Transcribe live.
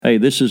Hey,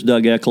 this is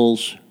Doug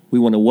Eccles. We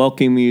want to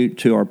welcome you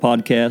to our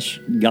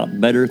podcast, Got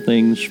Better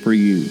Things for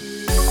You.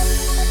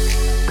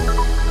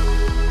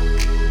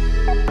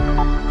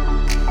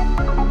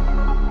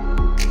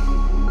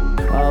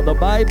 The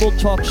Bible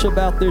talks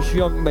about this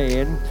young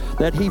man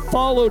that he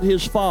followed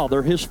his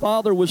father. His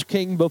father was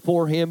king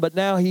before him, but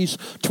now he's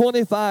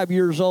 25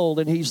 years old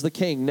and he's the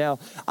king. Now,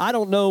 I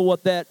don't know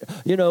what that,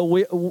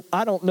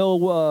 I don't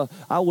know.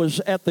 I was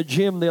at the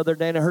gym the other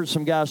day and I heard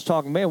some guys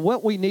talking, man,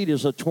 what we need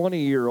is a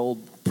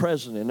 20-year-old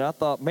president. And I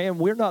thought, man,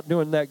 we're not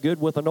doing that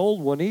good with an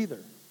old one either.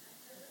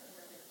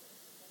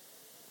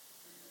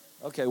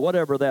 Okay,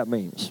 whatever that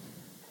means.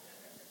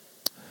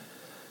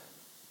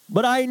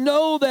 But I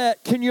know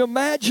that, can you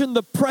imagine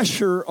the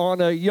pressure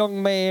on a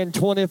young man,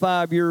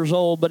 25 years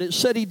old? But it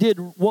said he did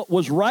what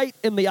was right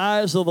in the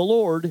eyes of the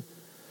Lord,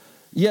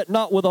 yet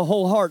not with a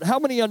whole heart. How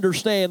many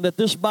understand that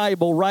this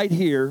Bible right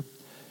here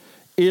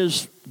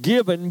is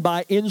given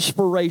by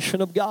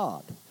inspiration of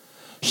God?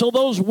 So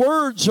those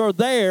words are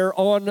there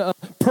on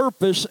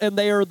purpose, and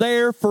they are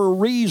there for a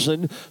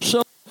reason.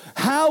 So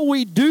how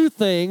we do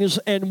things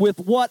and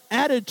with what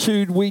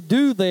attitude we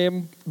do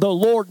them, the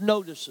Lord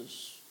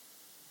notices.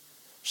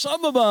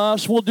 Some of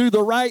us will do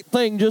the right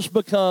thing just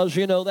because,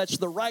 that's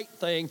the right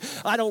thing.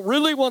 I don't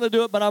really want to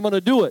do it, but I'm going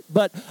to do it.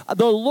 But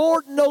the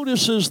Lord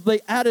notices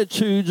the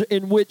attitudes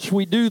in which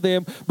we do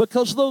them,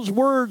 because those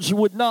words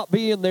would not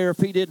be in there if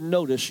He didn't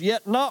notice,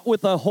 yet not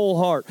with a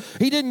whole heart.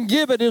 He didn't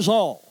give it His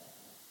all.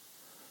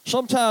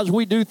 Sometimes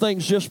we do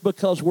things just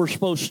because we're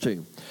supposed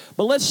to.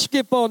 But let's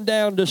skip on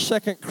down to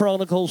 2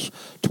 Chronicles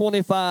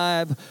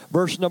 25,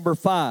 verse number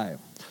 5.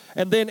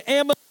 And then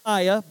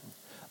Amaziah,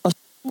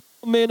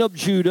 men of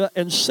Judah,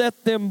 and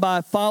set them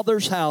by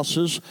fathers'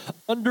 houses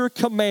under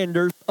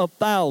commanders of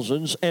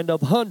thousands and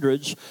of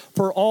hundreds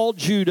for all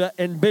Judah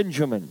and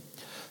Benjamin.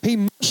 He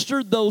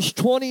mustered those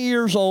 20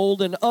 years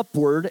old and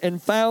upward,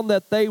 and found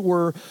that they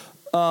were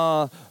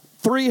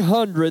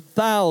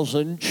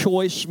 300,000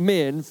 choice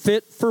men,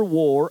 fit for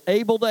war,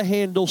 able to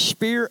handle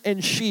spear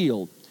and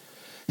shield.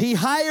 He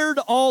hired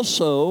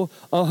also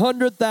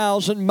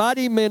 100,000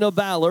 mighty men of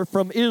valor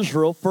from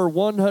Israel for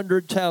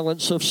 100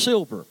 talents of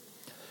silver.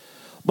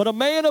 But a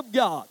man of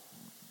God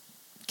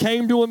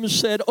came to him and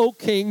said, O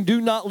king, do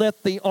not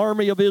let the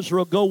army of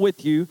Israel go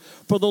with you,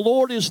 for the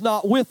Lord is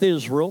not with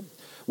Israel,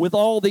 with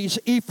all these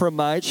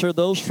Ephraimites or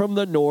those from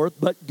the north,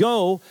 but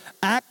go,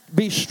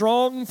 be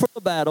strong for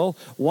the battle.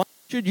 Why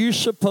should you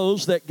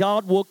suppose that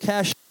God will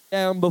cast you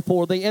down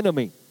before the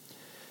enemy?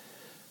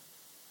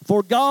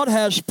 For God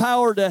has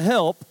power to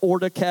help or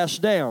to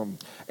cast down.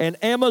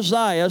 And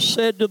Amaziah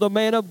said to the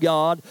man of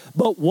God,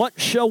 but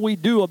what shall we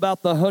do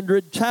about the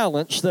 100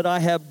 talents that I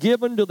have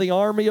given to the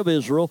army of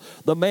Israel?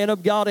 The man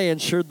of God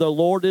answered, the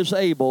Lord is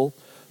able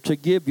to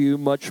give you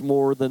much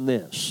more than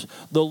this.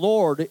 The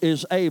Lord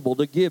is able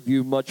to give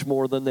you much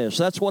more than this.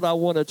 That's what I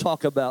want to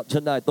talk about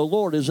tonight. The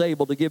Lord is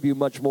able to give you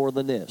much more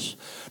than this.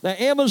 Now,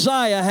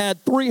 Amaziah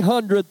had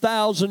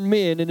 300,000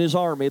 men in his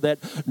army that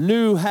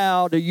knew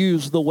how to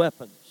use the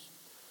weapons.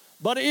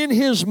 But in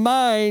his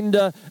mind,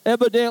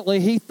 evidently,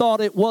 he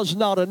thought it was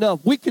not enough.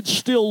 We could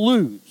still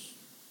lose.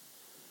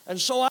 And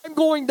so I'm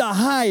going to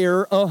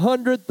hire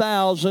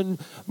 100,000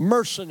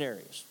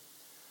 mercenaries.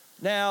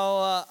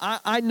 Now,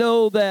 I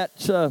know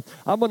that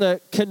I'm going to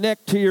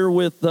connect here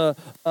with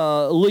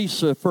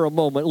Lisa for a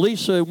moment.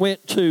 Lisa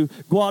went to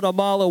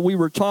Guatemala. We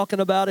were talking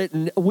about it,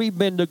 and we've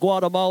been to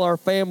Guatemala, our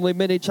family,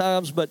 many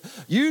times. But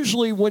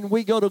usually when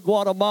we go to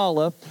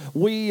Guatemala,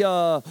 we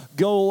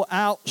go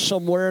out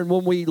somewhere, and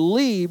when we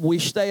leave, we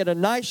stay at a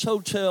nice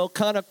hotel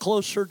kind of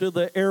closer to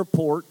the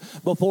airport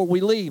before we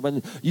leave.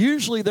 And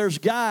usually there's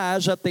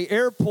guys at the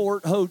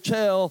airport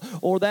hotel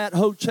or that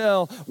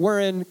hotel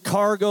wearing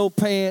cargo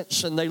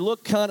pants, and they look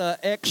kind of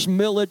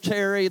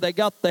ex-military. They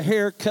got the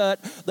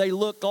haircut. They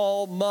look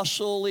all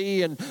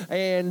muscly,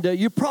 and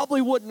you probably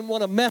wouldn't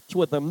want to mess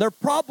with them. They're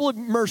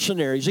probably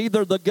mercenaries.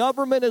 Either the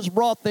government has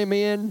brought them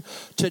in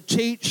to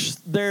teach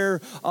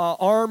their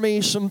army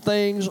some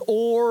things,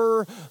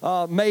 or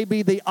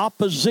maybe the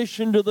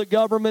opposition to the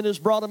government has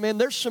brought them in.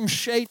 There's some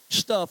shady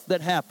stuff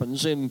that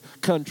happens in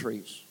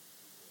countries.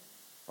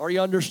 Are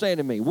you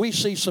understanding me? We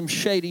see some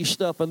shady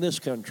stuff in this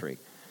country.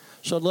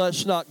 So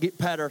let's not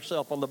pat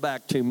ourselves on the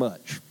back too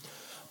much.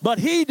 But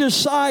he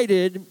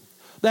decided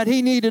that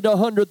he needed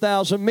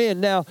 100,000 men.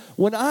 Now,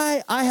 when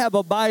I have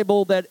a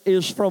Bible that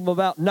is from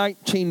about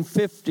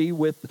 1950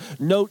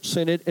 with notes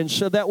in it, and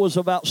so that was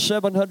about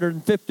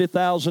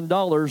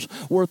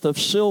 $750,000 worth of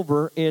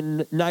silver in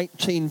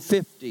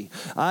 1950.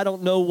 I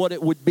don't know what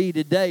it would be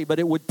today, but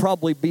it would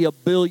probably be $1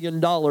 billion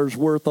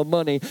worth of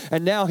money.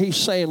 And now he's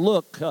saying,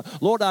 look,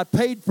 Lord, I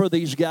paid for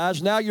these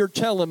guys. Now you're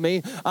telling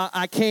me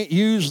I can't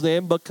use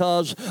them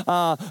because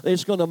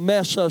it's going to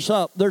mess us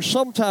up. There's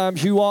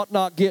sometimes you ought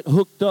not get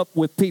hooked up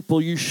with people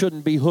you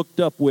shouldn't be hooked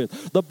up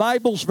with. The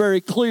Bible's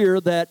very clear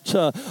that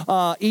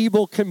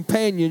evil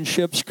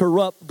companionships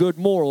corrupt good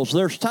morals.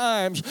 There's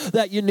times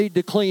that you need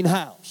to clean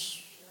house.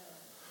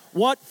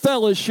 What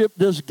fellowship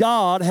does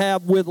God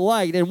have with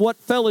light? And what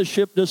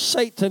fellowship does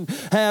Satan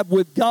have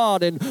with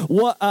God? And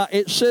what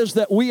it says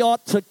that we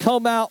ought to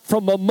come out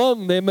from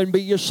among them and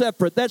be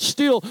separate. That's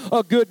still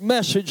a good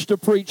message to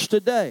preach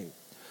today.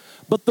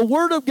 But the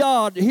word of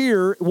God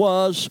here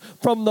was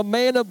from the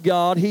man of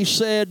God. He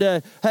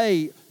said,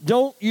 hey,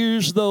 don't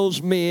use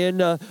those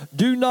men.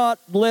 Do not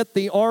let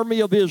the army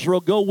of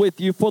Israel go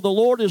with you, for the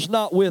Lord is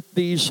not with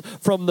these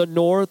from the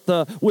north,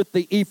 with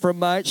the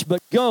Ephraimites,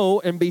 but go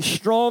and be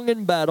strong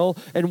in battle.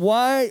 And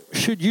why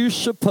should you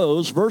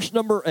suppose, verse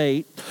number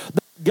 8,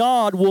 that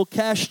God will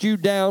cast you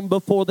down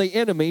before the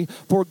enemy,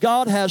 for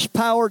God has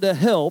power to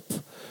help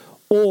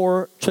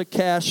or to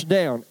cast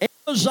down.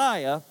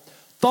 Amaziah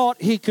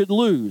thought he could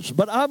lose.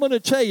 But I'm going to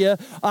tell you,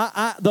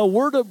 the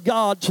word of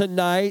God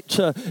tonight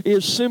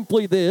is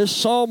simply this.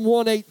 Psalm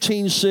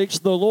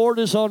 118:6, the Lord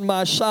is on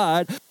my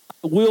side.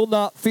 I will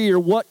not fear.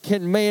 What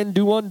can man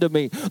do unto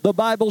me? The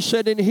Bible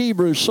said in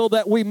Hebrews, so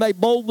that we may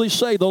boldly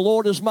say, the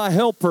Lord is my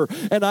helper,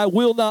 and I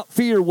will not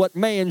fear what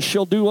man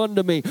shall do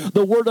unto me.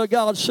 The word of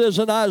God says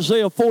in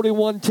Isaiah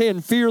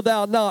 41:10, fear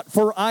thou not,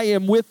 for I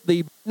am with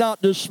thee.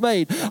 Not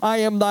dismayed. I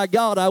am thy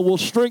God. I will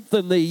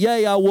strengthen thee.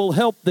 Yea, I will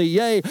help thee.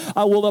 Yea,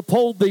 I will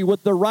uphold thee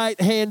with the right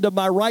hand of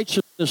my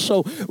righteousness.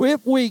 So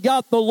if we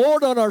got the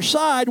Lord on our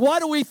side, why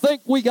do we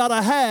think we got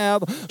to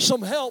have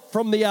some help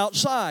from the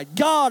outside?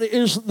 God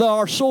is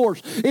our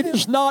source. It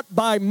is not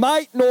by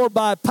might nor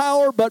by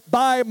power, but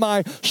by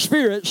my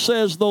spirit,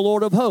 says the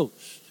Lord of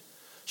hosts.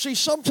 See,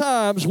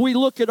 sometimes we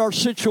look at our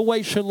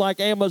situation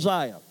like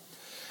Amaziah.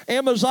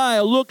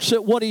 Amaziah looks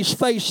at what he's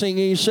facing.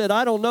 He said,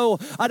 I don't know.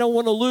 I don't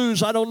want to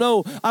lose. I don't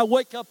know. I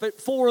wake up at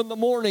 4 in the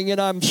morning and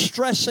I'm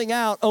stressing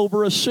out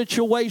over a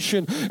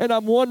situation and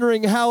I'm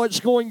wondering how it's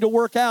going to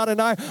work out.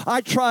 And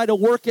I try to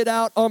work it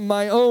out on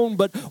my own.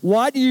 But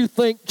why do you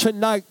think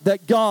tonight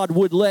that God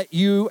would let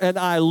you and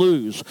I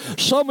lose?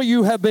 Some of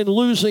you have been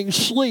losing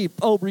sleep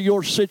over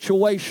your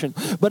situation.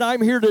 But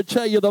I'm here to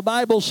tell you, the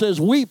Bible says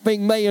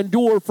weeping may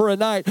endure for a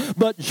night,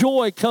 but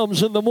joy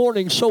comes in the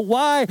morning. So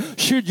why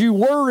should you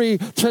worry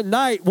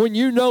tonight when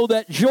you know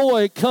that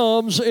joy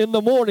comes in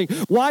the morning?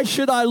 Why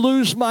should I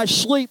lose my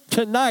sleep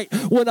tonight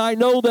when I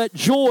know that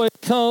joy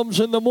comes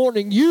in the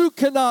morning? You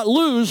cannot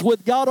lose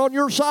with God on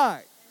your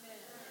side.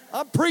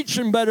 I'm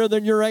preaching better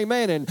than you're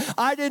amening.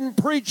 I didn't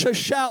preach a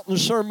shouting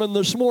sermon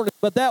this morning,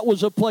 but that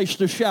was a place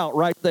to shout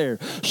right there.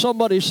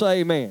 Somebody say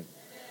amen.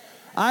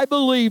 I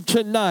believe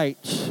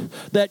tonight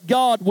that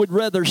God would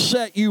rather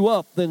set you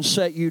up than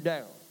set you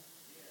down.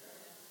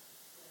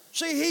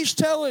 See, he's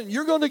telling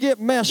you're going to get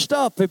messed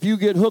up if you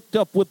get hooked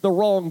up with the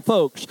wrong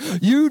folks.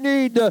 You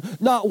need to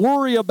not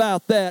worry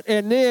about that.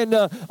 And then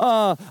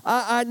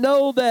I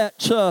know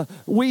that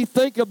we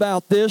think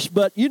about this,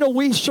 but you know,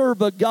 we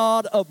serve a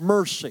God of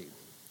mercy.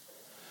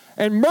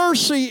 And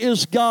mercy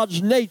is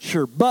God's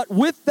nature. But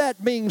with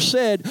that being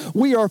said,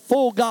 we are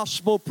full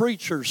gospel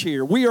preachers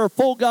here. We are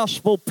full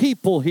gospel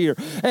people here.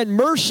 And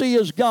mercy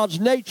is God's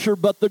nature.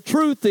 But the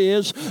truth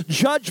is,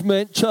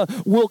 judgment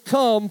will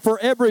come for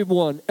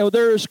everyone.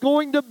 There is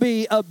going to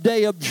be a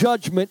day of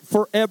judgment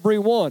for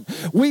everyone.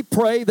 We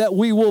pray that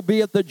we will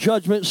be at the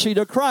judgment seat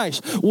of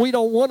Christ. We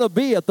don't want to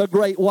be at the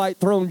great white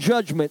throne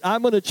judgment.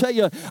 I'm going to tell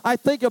you, I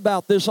think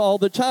about this all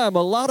the time.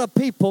 A lot of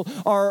people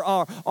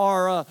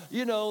are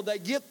they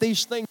get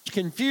these things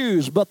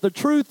confused, but the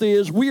truth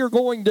is we are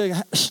going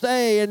to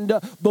stand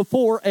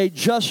before a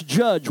just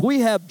judge.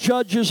 We have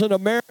judges in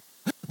America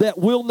that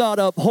will not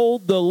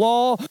uphold the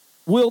law,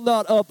 will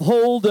not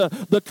uphold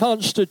the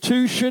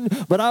Constitution,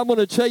 but I'm going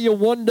to tell you,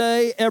 one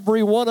day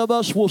every one of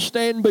us will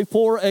stand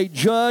before a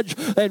judge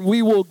and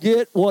we will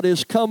get what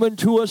is coming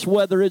to us,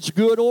 whether it's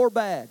good or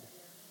bad.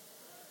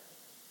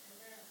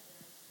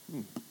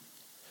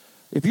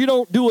 If you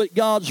don't do it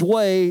God's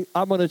way,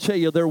 I'm going to tell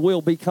you there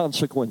will be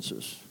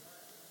consequences.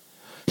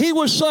 He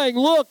was saying,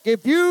 look,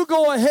 if you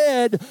go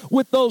ahead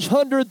with those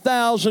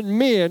 100,000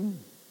 men,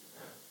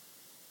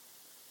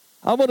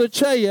 I'm going to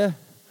tell you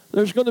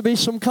there's going to be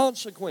some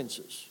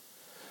consequences.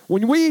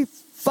 When we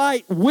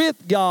fight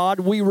with God,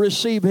 we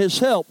receive His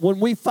help. When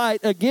we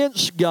fight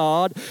against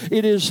God,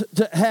 it is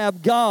to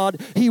have God,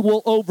 He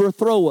will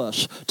overthrow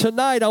us.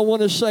 Tonight I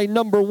want to say,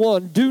 number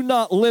one, do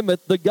not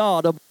limit the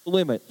God of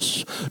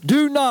limits.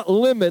 Do not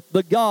limit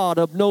the God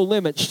of no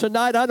limits.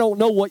 Tonight, I don't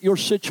know what your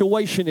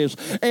situation is.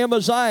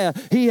 Amaziah,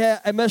 he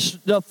must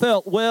have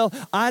felt, well,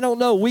 I don't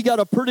know. We got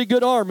a pretty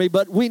good army,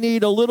 but we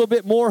need a little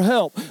bit more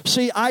help.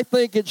 See, I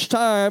think it's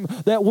time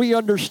that we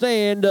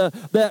understand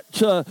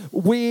that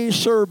we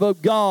serve a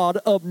God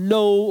of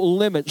no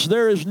limits.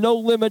 There is no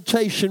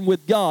limitation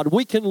with God.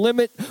 We can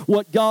limit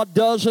what God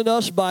does in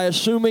us by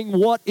assuming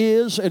what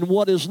is and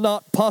what is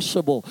not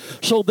possible.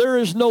 So there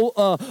is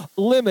no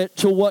limit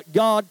to what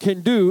God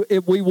can do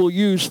if we will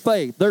use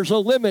faith. There's a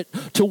limit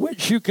to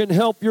which you can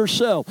help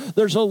yourself.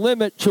 There's a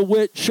limit to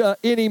which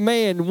any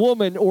man,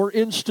 woman, or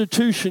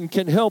institution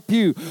can help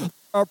you.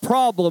 are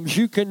problems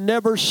you can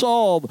never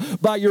solve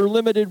by your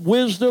limited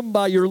wisdom,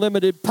 by your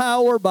limited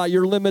power, by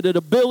your limited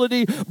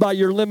ability, by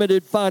your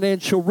limited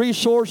financial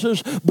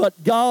resources.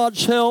 But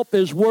God's help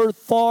is worth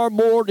far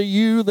more to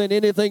you than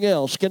anything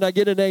else. Can I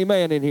get an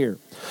amen in here?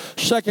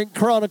 2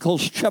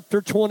 Chronicles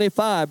chapter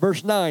 25,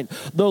 verse 9.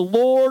 The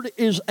Lord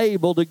is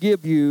able to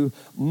give you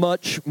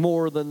much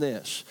more than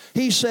this.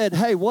 He said,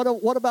 hey,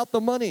 what about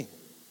the money?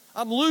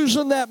 I'm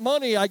losing that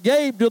money I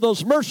gave to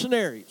those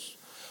mercenaries.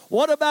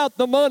 What about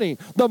the money?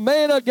 The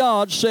man of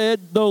God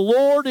said, the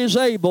Lord is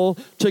able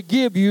to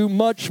give you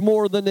much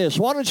more than this.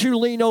 Why don't you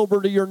lean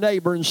over to your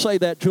neighbor and say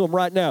that to him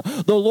right now?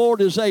 The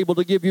Lord is able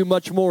to give you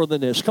much more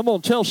than this. Come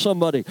on, tell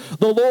somebody.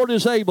 The Lord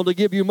is able to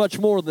give you much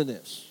more than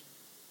this.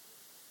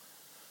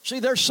 See,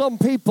 there's some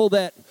people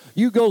that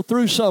you go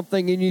through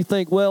something and you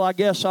think, well, I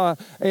guess I'm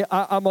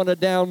on a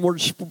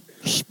downward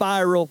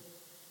spiral.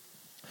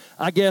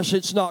 I guess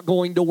it's not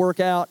going to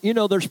work out. You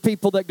know, there's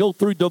people that go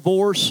through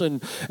divorce,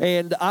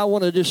 and I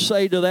want to just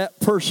say to that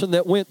person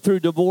that went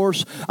through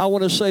divorce, I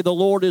want to say the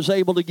Lord is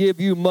able to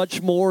give you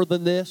much more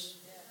than this.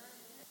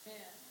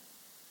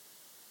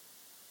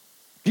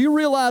 Do you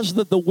realize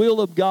that the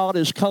will of God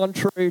is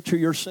contrary to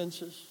your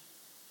senses?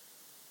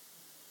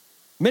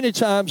 Many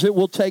times it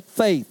will take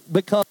faith,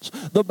 because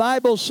the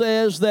Bible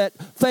says that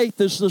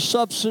faith is the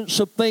substance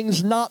of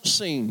things not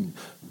seen.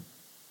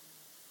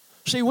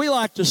 See, we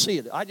like to see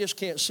it. I just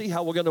can't see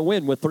how we're going to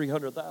win with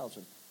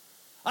 300,000.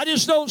 I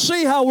just don't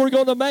see how we're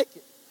going to make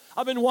it.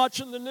 I've been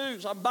watching the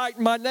news. I'm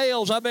biting my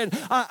nails.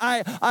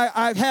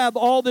 I have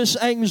all this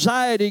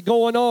anxiety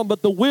going on,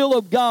 but the will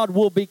of God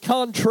will be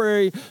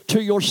contrary to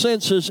your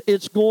senses.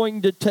 It's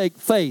going to take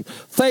faith.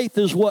 Faith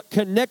is what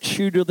connects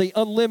you to the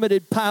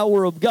unlimited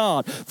power of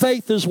God.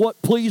 Faith is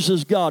what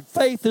pleases God.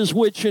 Faith is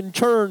which in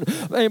turn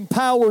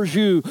empowers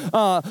you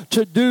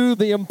to do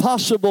the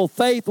impossible.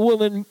 Faith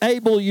will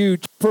enable you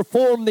to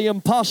perform the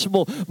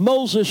impossible.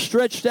 Moses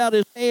stretched out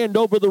his hand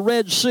over the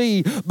Red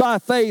Sea by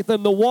faith,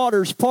 and the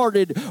waters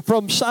parted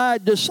from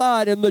side to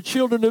side, and the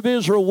children of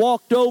Israel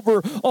walked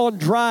over on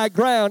dry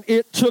ground.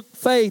 It took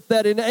faith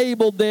that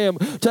enabled them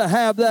to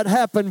have that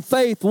happen.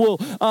 Faith will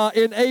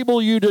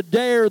enable you to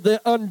dare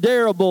the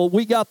undareable.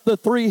 We got the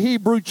 3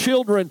 Hebrew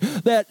children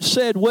that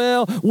said,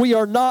 well, we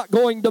are not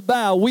going to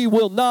bow. We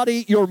will not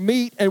eat your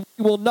meat, and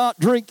we will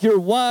not drink your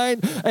wine.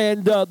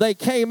 And they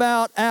came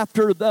out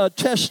after the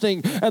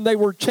testing, and they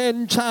were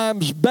 10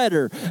 times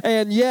better.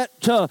 And yet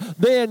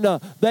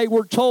then they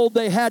were told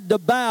they had to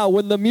bow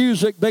when the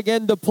music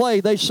began to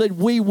play. They said,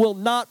 we will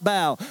not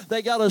bow.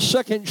 They got a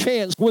second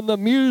chance. When the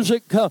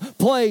music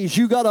plays,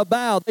 you got to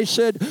bow. They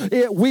said,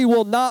 we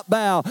will not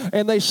bow.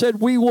 And they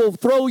said, we will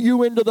throw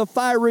you into the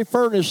fiery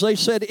furnace. They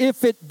said,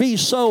 if it be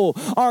so,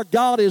 our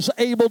God is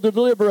able to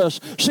deliver us.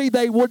 See,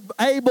 they were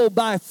able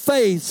by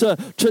faith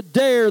to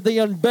dare the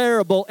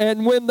unbearable.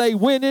 And when they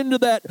went into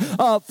that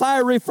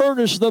fiery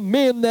furnace, the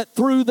men that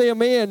threw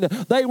them in,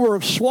 they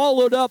were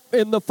swallowed up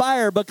in the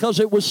fire because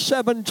it was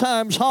 7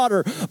 times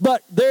hotter.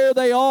 But there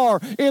they are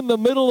in the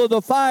middle of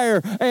the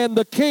fire, and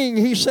the king,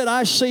 he said,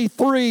 I see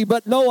 3,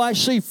 but no, I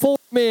see 4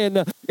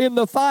 men in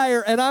the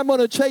fire. And I'm going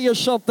to tell you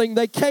something.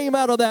 They came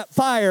out of that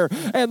fire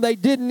and they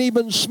didn't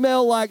even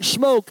smell like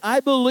smoke. I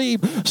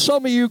believe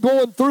some of you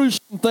going through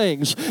some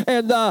things,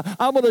 and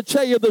I'm going to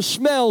tell you the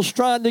smell's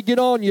trying to get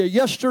on you.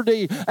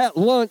 Yesterday at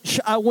lunch,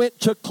 I went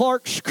to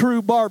Clark's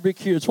Crew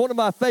Barbecue. It's one of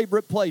my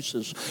favorite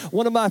places.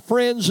 One of my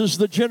friends is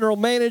the general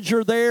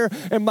manager there,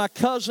 and my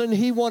cousin,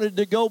 he wanted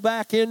to go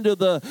back into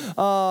the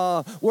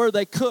where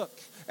they cook.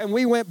 And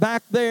we went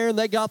back there, and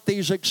they got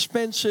these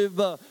expensive,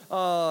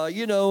 ginormous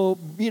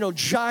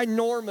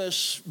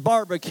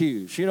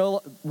barbecues. You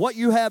know, what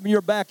you have in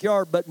your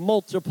backyard, but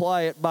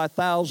multiply it by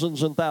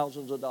thousands and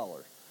thousands of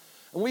dollars.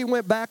 And we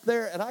went back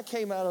there, and I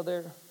came out of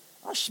there.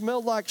 I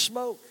smelled like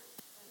smoke.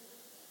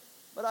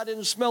 But I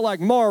didn't smell like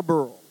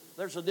Marlboro.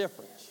 There's a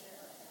difference.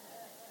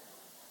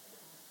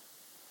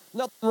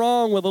 Nothing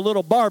wrong with a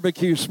little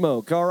barbecue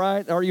smoke, all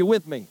right? Are you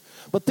with me?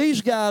 But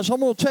these guys, I'm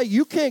going to tell you,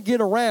 you can't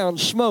get around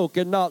smoke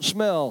and not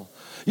smell.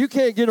 You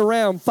can't get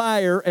around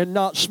fire and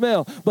not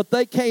smell. But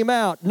they came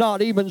out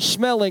not even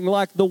smelling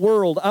like the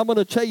world. I'm going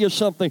to tell you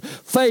something.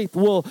 Faith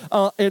will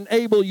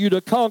enable you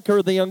to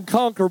conquer the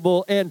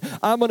unconquerable. And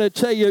I'm going to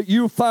tell you,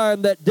 you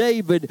find that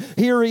David,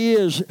 here he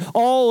is,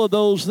 all of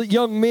those the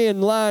young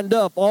men lined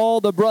up,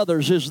 all the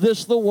brothers. Is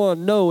this the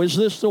one? No. Is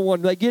this the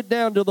one? They get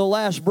down to the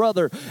last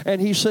brother, and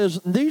he says,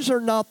 these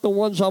are not the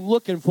ones I'm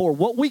looking for.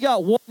 What we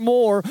got one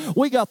more.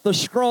 We got the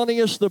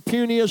scrawniest, the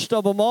puniest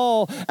of them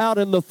all out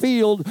in the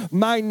field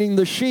minding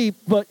the sheep,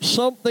 but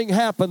something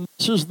happened.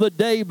 This is the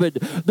David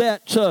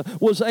that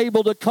was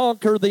able to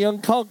conquer the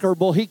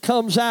unconquerable. He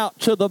comes out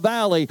to the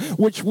valley,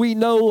 which we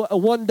know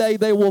one day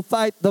they will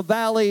fight the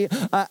valley,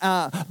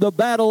 the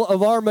battle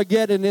of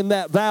Armageddon in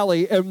that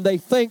valley, and they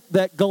think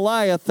that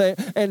Goliath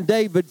and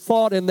David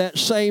fought in that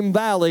same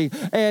valley.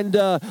 And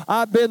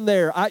I've been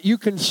there. You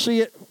can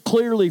see it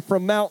clearly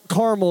from Mount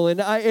Carmel, and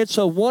it's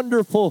a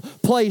wonderful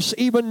place.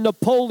 Even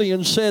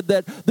Napoleon said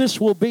that this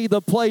will be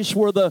the place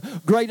where the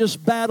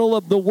greatest battle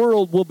of the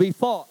world will be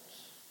fought.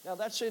 Now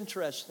that's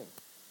interesting.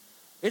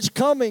 It's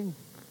coming.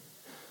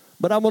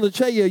 But I'm going to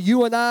tell you,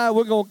 you and I,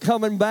 we're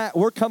coming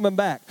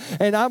back.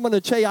 And I'm going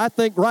to tell you, I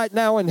think right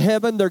now in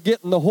heaven, they're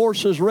getting the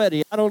horses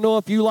ready. I don't know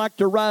if you like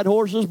to ride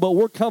horses, but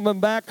we're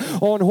coming back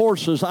on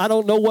horses. I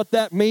don't know what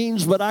that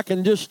means, but I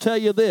can just tell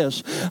you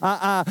this.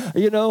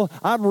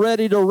 I'm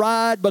ready to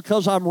ride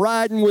because I'm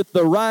riding with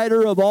the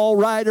rider of all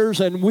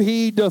riders, and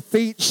he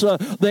defeats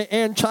the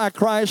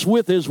Antichrist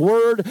with his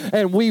word,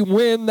 and we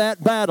win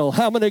that battle.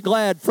 How many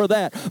glad for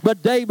that?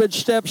 But David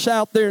steps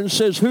out there and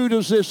says, who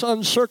does this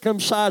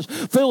uncircumcised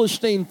Philistine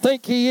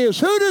think he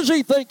is? Who does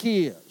he think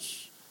he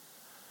is?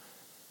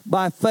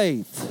 By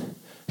faith,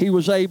 he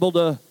was able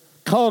to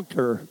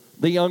conquer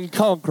the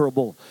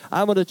unconquerable.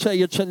 I'm going to tell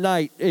you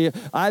tonight,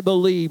 I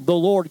believe the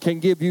Lord can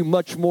give you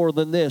much more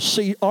than this.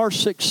 See, our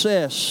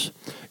success,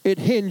 it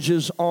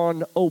hinges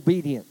on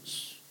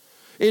obedience.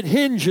 It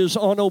hinges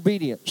on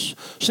obedience.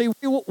 See,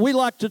 we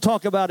like to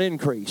talk about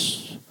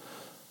increase.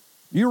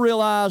 You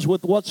realize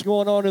with what's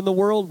going on in the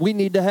world, we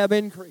need to have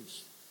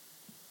increase.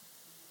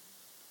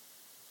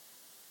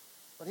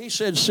 But he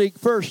said, seek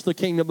first the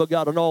kingdom of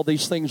God, and all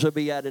these things will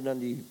be added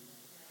unto you.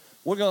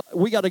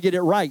 We got to get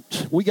it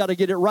right. We got to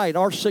get it right.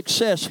 Our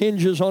success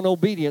hinges on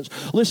obedience.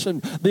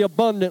 Listen, the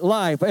abundant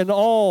life and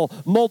all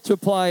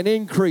multiply and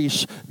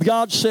increase.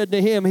 God said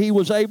to him he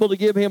was able to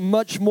give him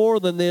much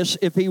more than this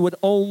if he would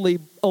only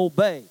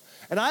obey.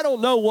 And I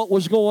don't know what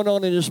was going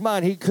on in his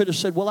mind. He could have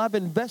said, well, I've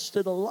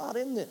invested a lot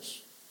in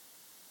this.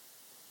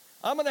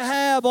 I'm going to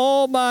have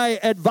all my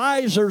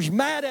advisors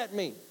mad at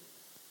me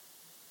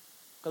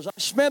because I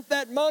spent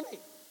that money.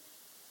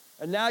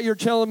 And now you're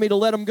telling me to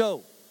let them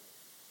go.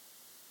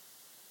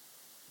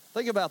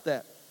 Think about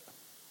that.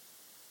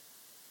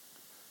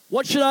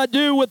 What should I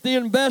do with the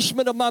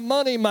investment of my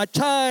money, my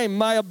time,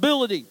 my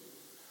ability?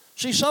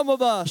 See, some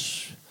of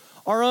us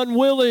are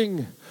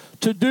unwilling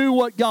to do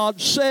what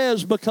God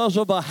says because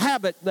of a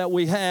habit that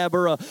we have,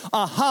 or a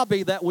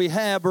hobby that we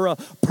have, or a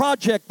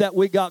project that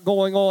we got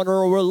going on,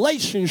 or a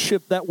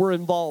relationship that we're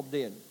involved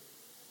in.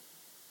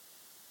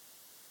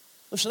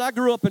 Listen, I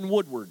grew up in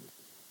Woodward.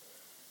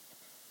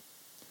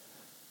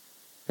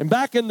 And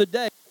back in the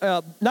day,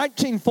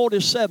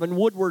 1947,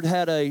 Woodward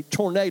had a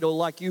tornado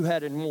like you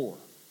had in Moore.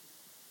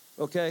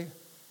 Okay?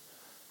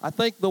 I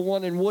think the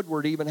one in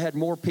Woodward even had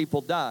more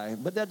people die,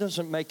 but that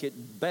doesn't make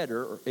it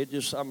better.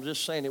 I'm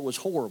just saying it was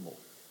horrible.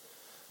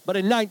 But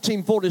in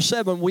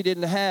 1947, we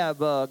didn't have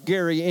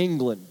Gary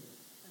England.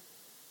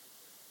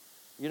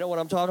 You know what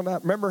I'm talking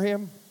about? Remember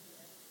him?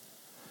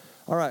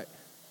 All right.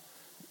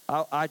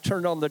 I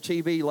turned on the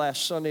TV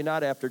last Sunday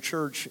night after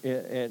church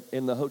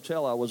in the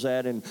hotel I was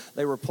at, and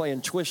they were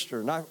playing Twister.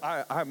 And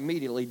I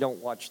immediately don't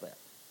watch that.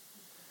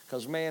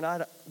 Because,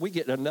 man, we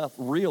get enough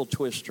real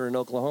Twister in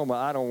Oklahoma.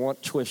 I don't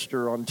want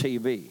Twister on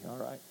TV, all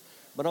right?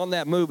 But on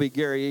that movie,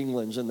 Gary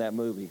England's in that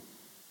movie.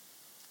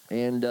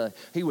 And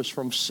he was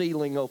from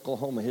Sealing,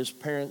 Oklahoma. His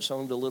parents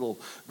owned a little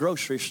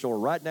grocery store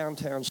right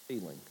downtown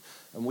Sealing.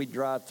 And we'd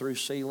drive through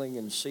Sealing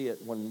and see it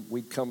when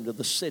we'd come to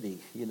the city,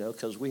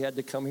 because we had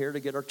to come here to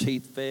get our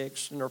teeth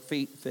fixed and our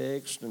feet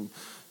fixed. And,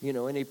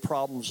 any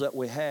problems that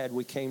we had,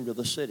 we came to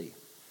the city.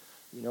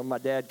 My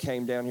dad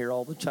came down here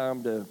all the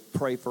time to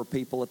pray for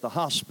people at the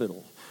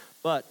hospital.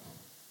 But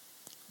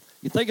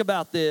you think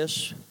about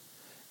this.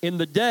 In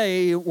the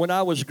day when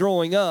I was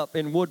growing up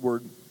in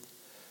Woodward,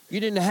 you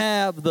didn't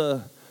have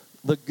the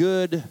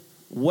good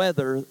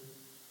weather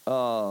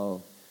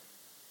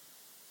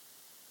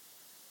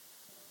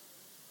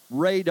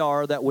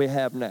radar that we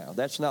have now.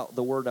 That's not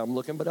the word I'm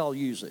looking, but I'll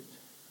use it,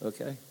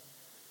 okay?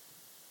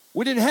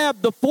 We didn't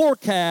have the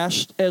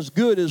forecast as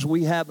good as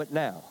we have it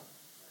now,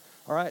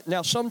 all right?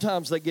 Now,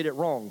 sometimes they get it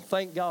wrong.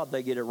 Thank God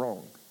they get it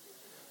wrong.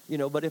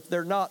 But if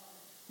they're not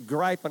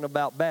griping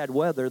about bad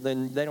weather,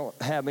 then they don't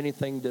have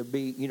anything to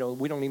be,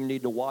 we don't even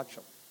need to watch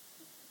them.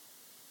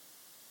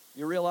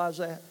 You realize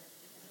that?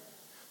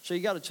 So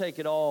you got to take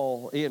it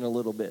all in a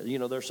little bit.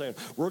 They're saying,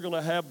 we're going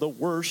to have the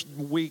worst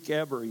week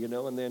ever,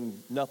 and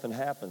then nothing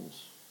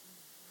happens.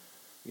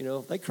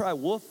 If they cry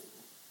wolf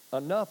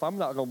enough, I'm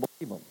not going to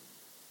believe them.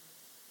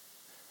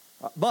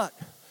 But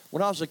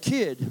when I was a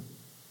kid,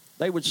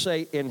 they would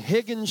say, in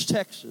Higgins,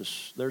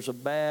 Texas, there's a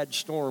bad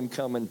storm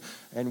coming,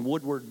 and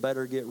Woodward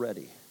better get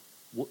ready.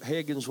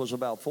 Higgins was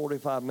about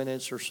 45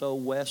 minutes or so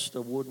west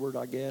of Woodward,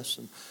 I guess.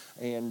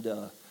 And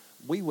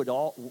we would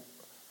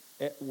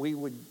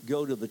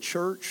go to the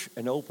church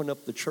and open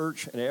up the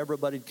church, and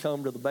everybody'd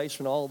come to the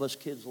basement. All of us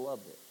kids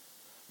loved it.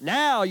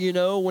 Now,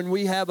 when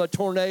we have a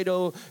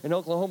tornado in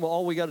Oklahoma,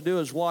 all we got to do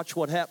is watch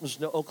what happens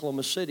to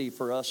Oklahoma City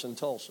for us in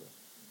Tulsa.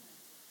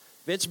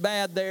 If it's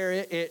bad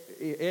there,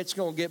 it's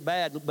going to get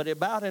bad. But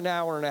about an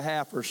hour and a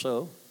half or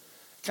so,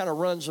 it kind of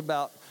runs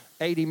about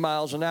 80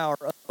 miles an hour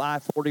up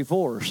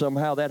I-44.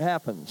 Somehow that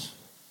happens.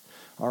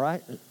 All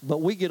right?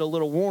 But we get a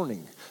little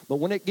warning. But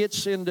when it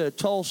gets into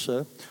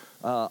Tulsa,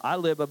 I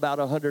live about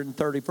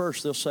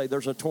 131st. They'll say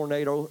there's a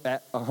tornado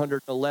at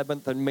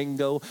 111th and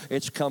Mingo.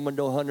 It's coming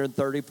to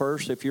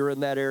 131st. If you're in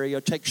that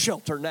area, take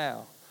shelter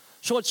now.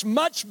 So it's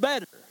much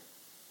better.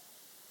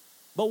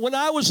 But when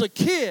I was a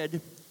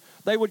kid,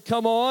 They would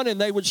come on and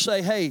they would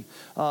say, hey,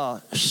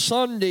 on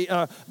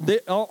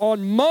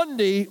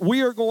Monday,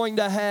 we are going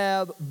to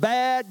have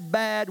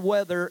bad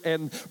weather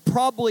and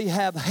probably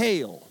have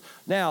hail.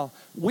 Now,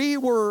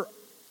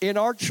 in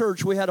our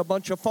church, we had a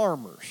bunch of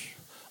farmers,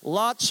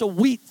 lots of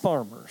wheat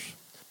farmers.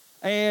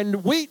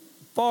 And wheat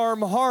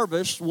farm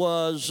harvest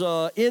was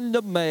end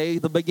of May,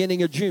 the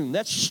beginning of June.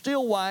 That's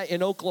still why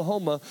in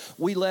Oklahoma,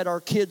 we let our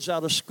kids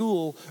out of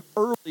school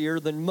earlier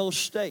than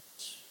most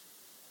states.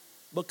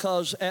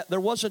 Because there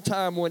was a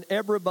time when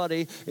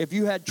everybody, if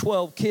you had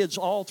 12 kids,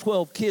 all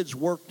 12 kids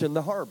worked in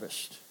the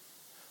harvest.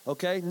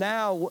 Okay,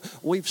 now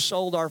we've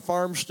sold our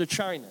farms to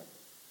China.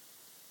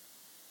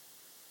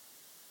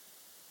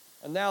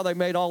 And now they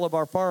made all of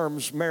our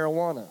farms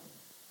marijuana.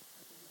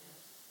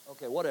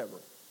 Okay, whatever.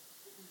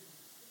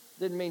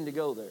 Didn't mean to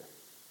go there.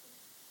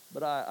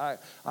 But I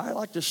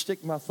like to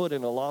stick my foot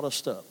in a lot of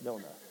stuff,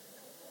 don't I?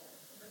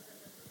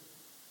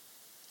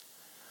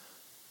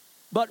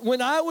 But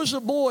when I was a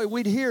boy,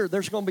 we'd hear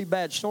there's going to be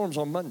bad storms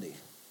on Monday.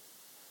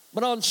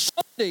 But on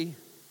Sunday,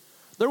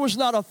 there was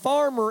not a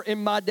farmer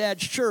in my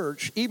dad's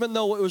church, even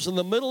though it was in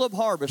the middle of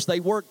harvest. They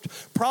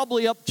worked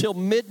probably up till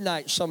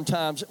midnight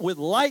sometimes with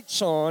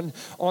lights on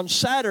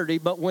Saturday.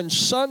 But when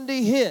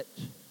Sunday hit,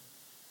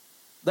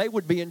 they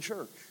would be in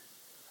church.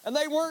 And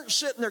they weren't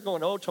sitting there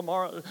going, oh,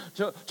 tomorrow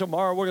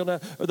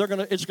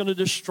it's going to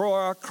destroy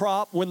our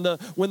crop. When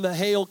the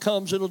hail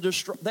comes, it'll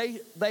destroy.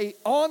 They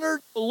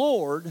honored the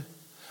Lord.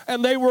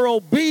 And they were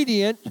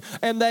obedient,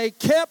 and they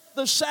kept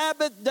the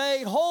Sabbath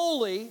day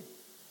holy.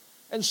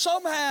 And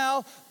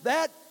somehow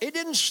it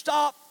didn't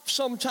stop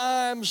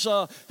sometimes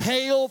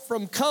hail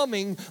from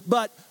coming,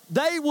 but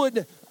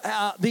the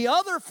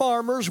other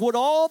farmers would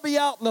all be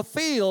out in the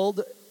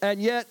field, and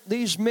yet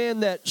these men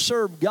that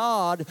served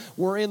God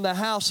were in the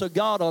house of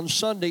God on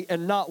Sunday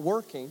and not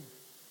working.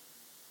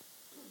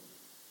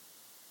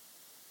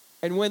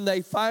 And when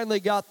they finally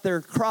got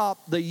their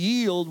crop, the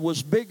yield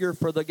was bigger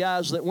for the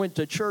guys that went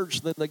to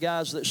church than the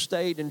guys that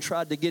stayed and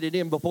tried to get it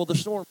in before the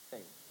storm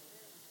came.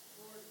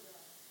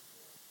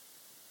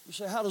 You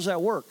say, how does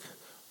that work?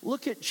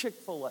 Look at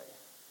Chick-fil-A.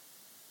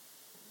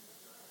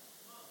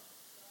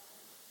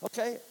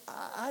 Okay,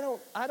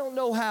 I don't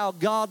know how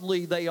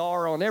godly they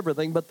are on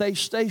everything, but they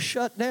stay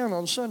shut down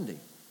on Sunday.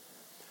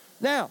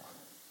 Now,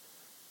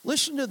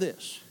 listen to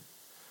this.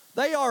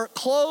 They are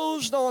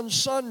closed on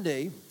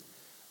Sunday.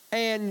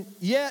 And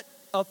yet,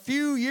 a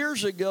few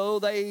years ago,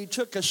 they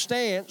took a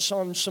stance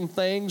on some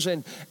things,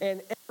 and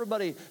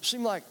everybody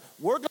seemed like,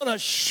 we're going to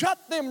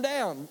shut them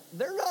down.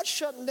 They're not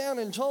shutting down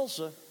in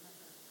Tulsa.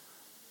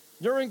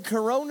 During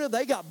Corona,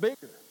 they got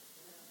bigger.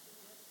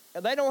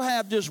 And they don't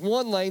have just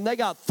one lane, they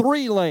got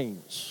 3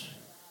 lanes.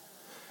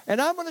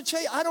 And I'm going to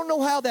tell you, I don't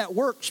know how that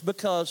works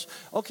because,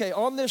 okay,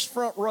 on this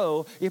front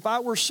row, if I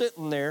were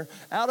sitting there,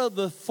 out of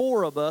the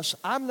 4 of us,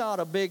 I'm not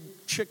a big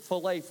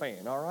Chick-fil-A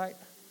fan, all right?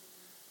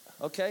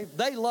 Okay,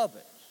 they love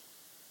it.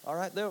 All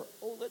right,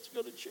 let's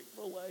go to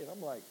Chick-fil-A. And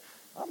I'm like,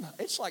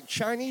 it's like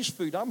Chinese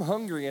food. I'm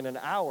hungry in an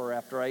hour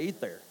after I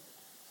eat there.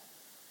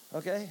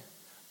 Okay,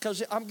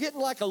 because I'm getting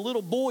like a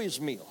little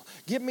boy's meal.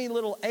 Give me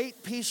little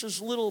 8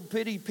 pieces, little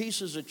bitty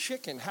pieces of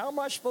chicken. How am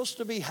I supposed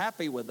to be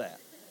happy with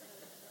that?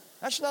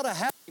 That's not a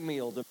happy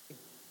meal to me.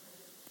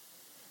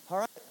 All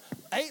right,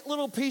 8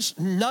 little piece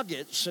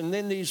nuggets and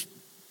then these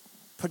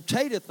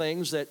potato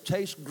things that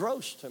taste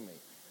gross to me.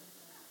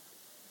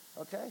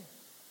 Okay.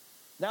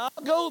 Now,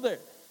 I'll go there.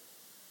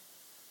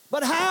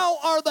 But how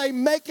are they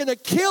making a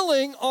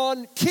killing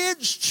on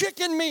kids'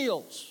 chicken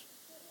meals?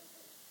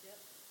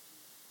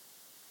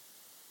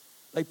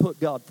 They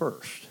put God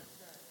first.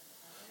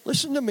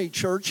 Listen to me,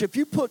 church. If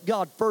you put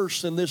God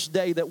first in this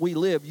day that we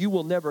live, you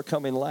will never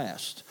come in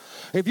last.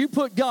 If you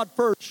put God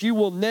first, you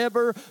will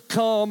never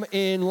come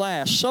in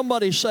last.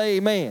 Somebody say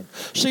amen.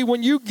 See,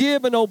 when you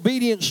give in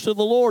obedience to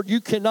the Lord,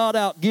 you cannot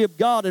outgive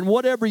God. And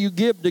whatever you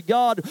give to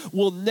God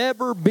will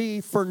never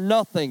be for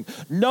nothing.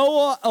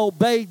 Noah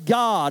obeyed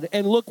God,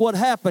 and look what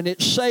happened.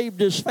 It saved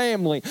his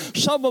family.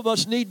 Some of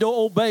us need to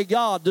obey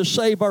God to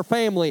save our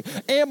family.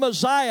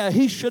 Amaziah,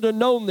 he should have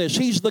known this.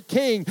 He's the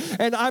king,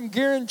 and I'm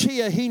guarantee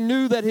you he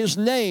knew that his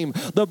name,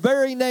 the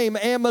very name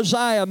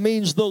Amaziah,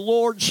 means the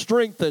Lord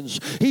strengthens.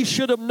 He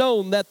should have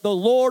known that the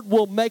Lord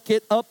will make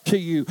it up to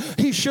you.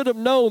 He should have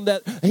known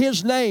that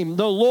his name,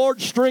 the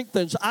Lord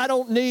strengthens. I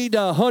don't need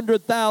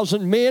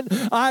 100,000 men.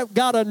 I've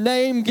got a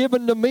name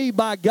given to me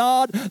by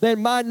God,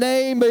 and my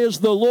name is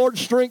the Lord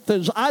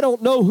strengthens. I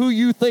don't know who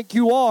you think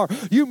you are.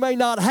 You may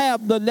not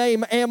have the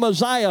name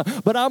Amaziah,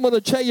 but I'm going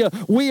to tell you,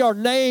 we are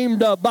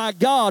named by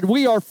God.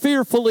 We are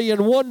fearfully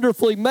and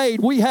wonderfully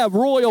made. We have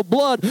royal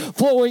blood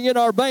flowing in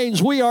our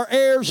veins. We are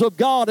heirs of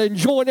God and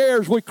joint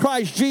heirs with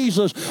Christ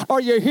Jesus.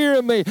 Are you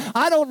hearing me?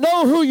 I don't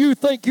know who you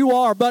think you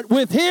are, but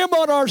with him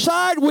on our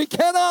side, we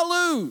cannot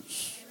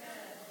lose.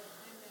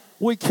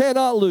 We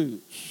cannot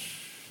lose.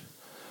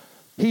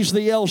 He's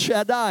the El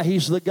Shaddai.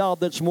 He's the God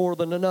that's more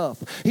than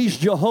enough. He's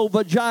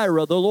Jehovah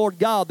Jireh, the Lord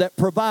God that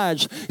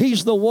provides.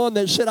 He's the one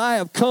that said, I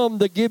have come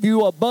to give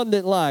you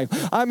abundant life.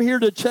 I'm here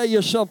to tell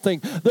you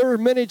something. There are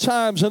many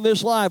times in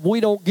this life we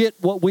don't get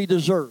what we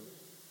deserve.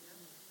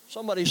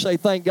 Somebody say,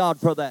 thank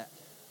God for that.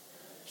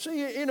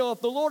 See, you know,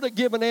 if the Lord had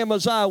given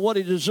Amaziah what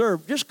he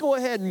deserved, just go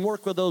ahead and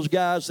work with those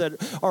guys that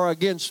are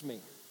against me.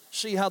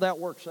 See how that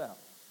works out.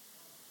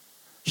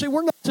 See,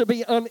 we're not to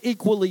be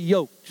unequally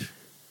yoked.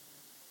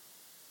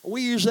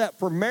 We use that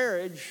for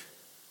marriage,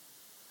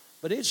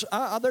 but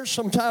there's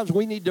sometimes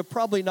we need to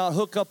probably not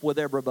hook up with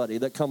everybody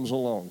that comes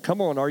along.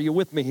 Come on, are you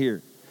with me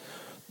here?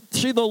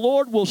 See, the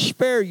Lord will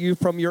spare you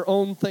from your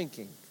own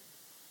thinking.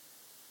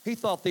 He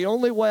thought the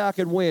only way I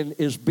could win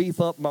is beef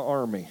up my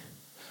army.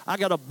 I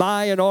got to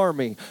buy an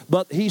army.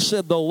 But he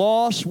said the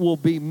loss will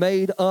be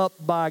made up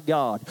by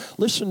God.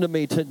 Listen to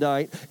me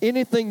tonight.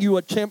 Anything you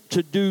attempt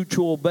to do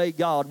to obey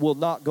God will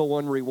not go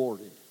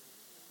unrewarded.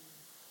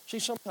 See,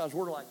 sometimes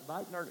we're like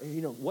biting our,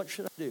 what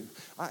should I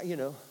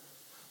do?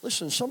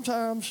 Listen,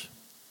 sometimes,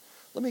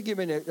 let me give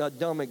you a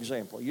dumb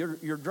example.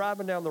 You're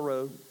driving down the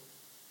road,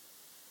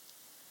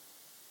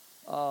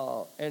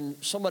 and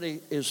somebody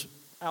is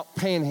out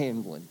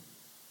panhandling.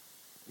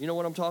 You know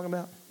what I'm talking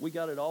about? We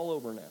got it all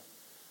over now.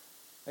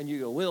 And you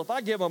go, well, if I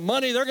give them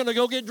money, they're going to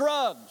go get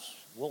drugs.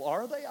 Well,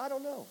 are they? I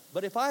don't know.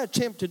 But if I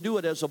attempt to do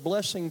it as a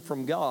blessing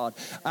from God,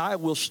 I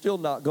will still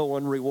not go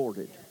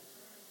unrewarded.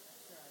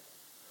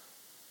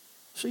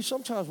 See,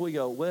 sometimes we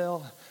go,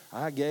 well,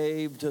 I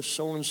gave to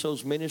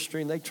so-and-so's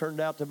ministry, and they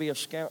turned out to be a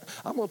scoundrel.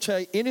 I'm going to tell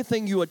you,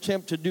 anything you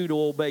attempt to do to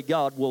obey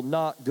God will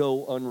not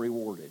go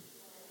unrewarded.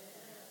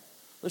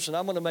 Listen,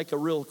 I'm going to make a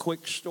real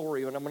quick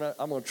story, and I'm going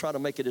to try to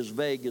make it as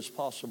vague as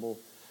possible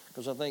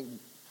because I think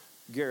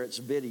Garrett's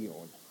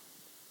videoing.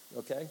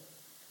 Okay?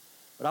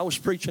 But I was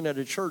preaching at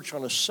a church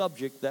on a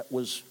subject that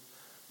was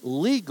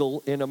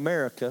legal in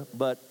America,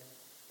 but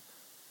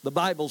the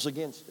Bible's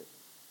against it.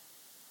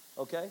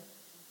 Okay?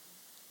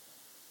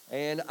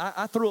 And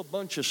I threw a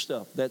bunch of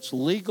stuff that's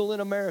legal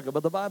in America,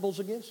 but the Bible's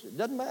against it.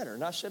 Doesn't matter.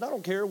 And I said, I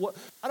don't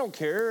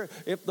care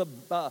if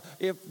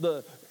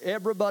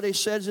everybody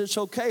says it's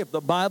okay. If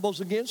the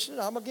Bible's against it,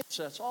 I'm against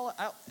it. That's all.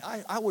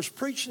 I was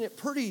preaching it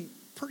pretty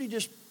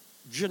just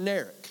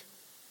generic.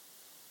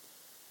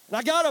 And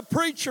I got a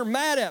preacher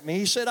mad at me.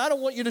 He said, I don't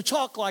want you to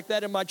talk like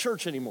that in my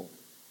church anymore.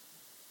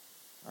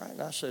 All right,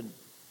 and I said,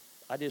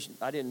 I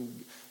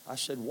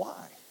said,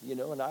 why? And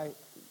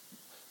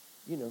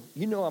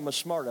I'm a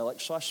smart aleck,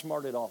 so I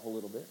smarted off a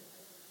little bit.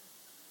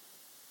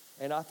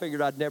 And I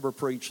figured I'd never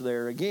preach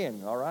there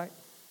again, all right?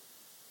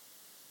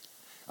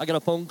 I got a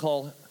phone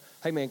call,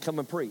 hey man, come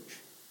and preach.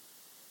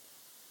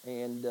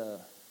 And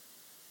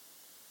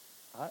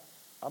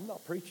I'm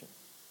not preaching.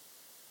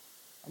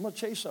 I'm going to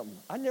tell you something.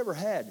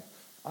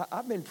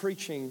 I've been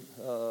preaching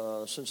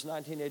since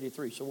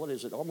 1983, so what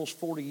is it, almost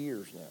 40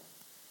 years now.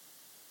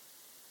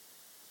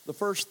 The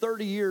first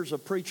 30 years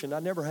of preaching,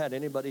 I never had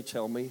anybody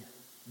tell me,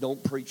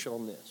 don't preach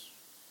on this.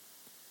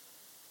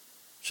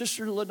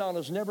 Sister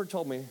LaDonna's never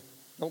told me,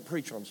 don't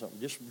preach on something.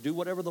 Just do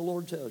whatever the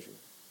Lord tells you.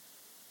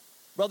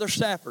 Brother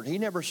Stafford, he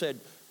never said,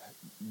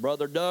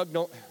 Brother Doug,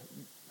 don't.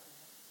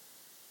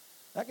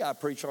 That guy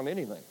preached on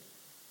anything.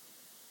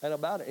 And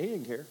about it, he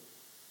didn't care.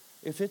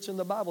 If it's in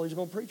the Bible, he's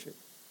going to preach it.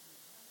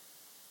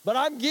 But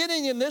I'm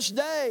getting in this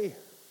day,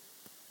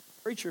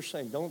 preachers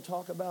saying, don't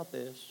talk about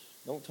this.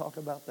 Don't talk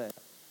about that.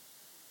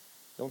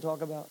 Don't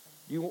talk about,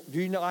 do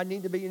you know I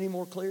need to be any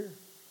more clear?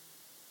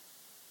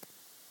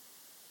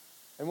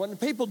 And when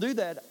people do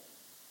that,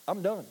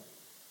 I'm done.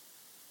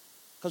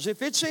 Because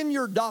if it's in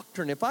your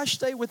doctrine, if I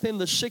stay within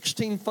the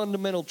 16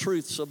 fundamental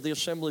truths of the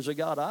Assemblies of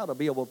God, I ought to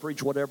be able to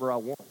preach whatever I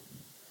want.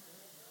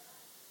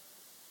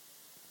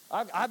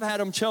 I've had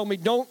them tell me,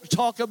 don't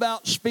talk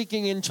about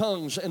speaking in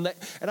tongues. And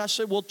I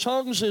said, well,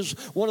 tongues is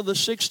one of the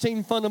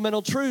 16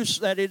 fundamental truths,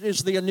 that it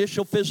is the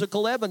initial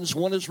physical evidence.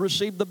 One has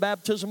received the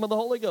baptism of the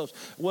Holy Ghost.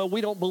 Well,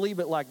 we don't believe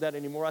it like that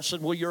anymore. I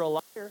said, well, you're a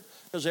liar.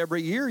 Because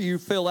every year you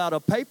fill out a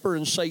paper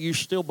and say you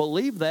still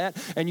believe that,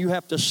 and you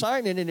have to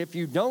sign it. And if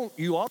you don't,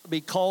 you ought to be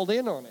called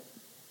in on it.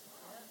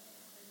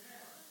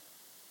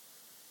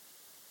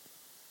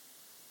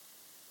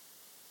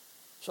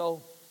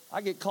 So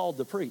I get called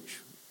to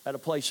preach at a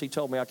place he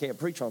told me I can't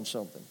preach on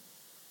something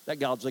that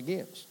God's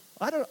against.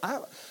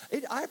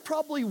 I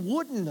probably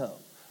wouldn't know.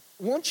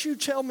 Once you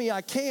tell me I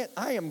can't,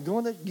 I am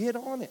going to get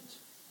on it.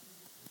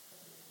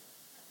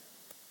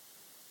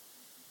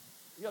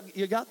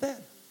 You got that?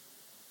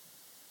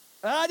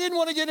 And I didn't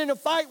want to get in a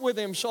fight with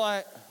him, so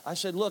I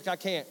said, look, I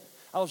can't.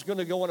 I was going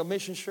to go on a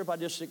mission trip. I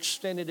just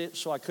extended it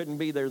so I couldn't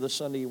be there the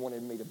Sunday he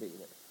wanted me to be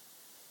there.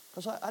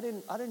 Because I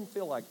didn't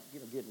feel like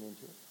getting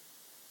into it.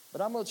 But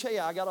I'm going to tell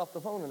you, I got off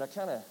the phone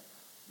and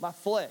my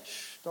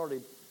flesh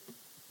started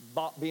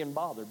being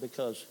bothered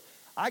because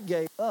I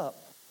gave up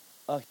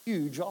a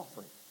huge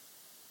offering.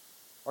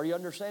 Are you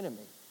understanding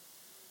me?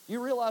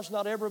 You realize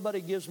not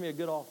everybody gives me a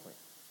good offering.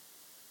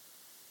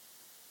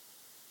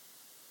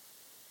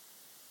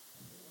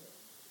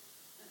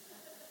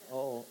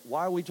 Oh,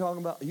 why are we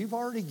talking about? You've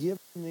already given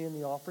me in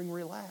the offering.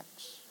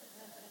 Relax.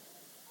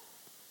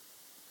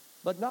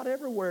 But not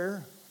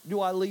everywhere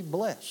do I leave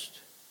blessed.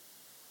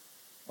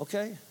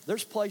 Okay?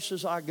 There's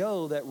places I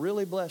go that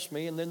really bless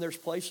me, and then there's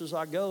places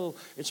I go,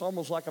 it's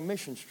almost like a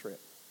missions trip.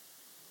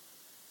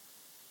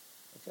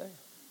 Okay?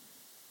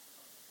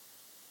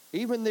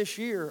 Even this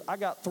year, I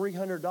got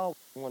 $300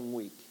 one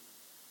week.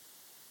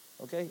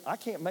 Okay, I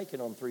can't make it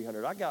on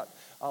 300. I got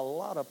a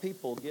lot of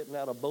people getting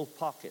out of both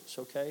pockets.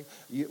 Okay,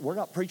 we're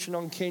not preaching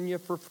on Kenya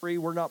for free.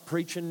 We're not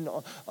preaching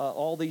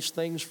all these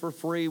things for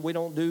free. We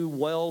don't do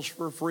wells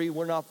for free.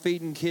 We're not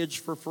feeding kids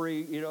for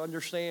free. You know,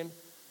 understand?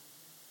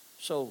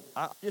 So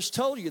I just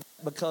told you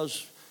that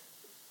because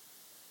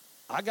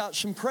I got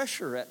some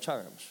pressure at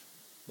times,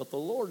 but the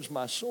Lord's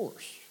my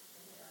source.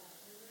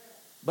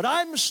 But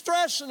I'm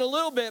stressing a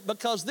little bit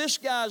because this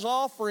guy's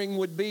offering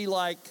would be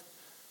like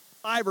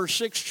 5 or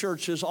 6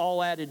 churches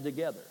all added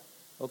together,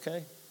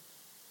 okay?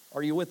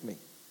 Are you with me?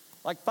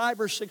 Like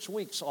 5 or 6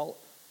 weeks all,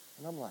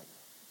 and I'm like,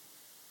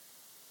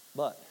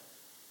 but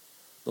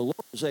the Lord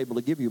is able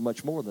to give you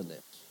much more than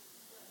this.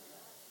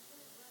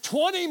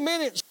 20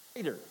 minutes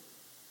later,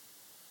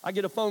 I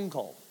get a phone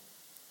call.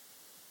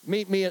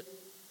 Meet me at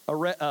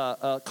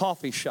a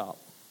coffee shop.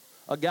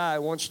 A guy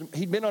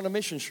he'd been on a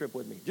mission trip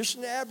with me, just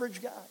an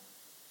average guy.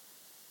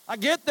 I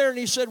get there and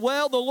he said,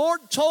 well, the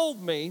Lord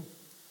told me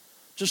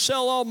to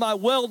sell all my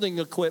welding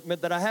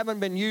equipment that I haven't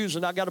been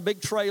using. I got a big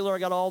trailer. I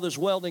got all this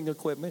welding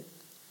equipment.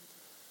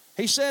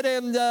 He said,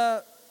 and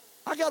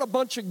I got a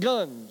bunch of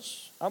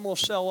guns. I'm going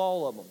to sell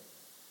all of them.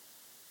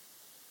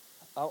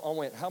 I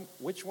went,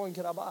 which one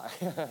can I buy?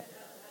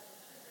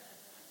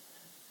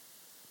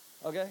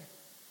 Okay.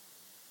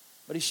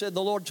 But he said,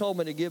 the Lord told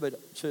me to give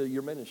it to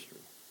your ministry.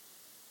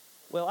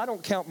 Well, I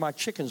don't count my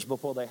chickens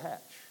before they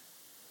hatch.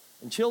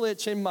 Until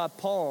it's in my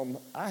palm,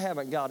 I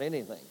haven't got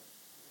anything.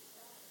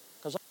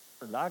 Because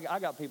I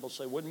got people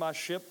say, when my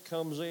ship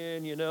comes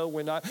in, you know,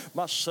 when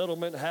my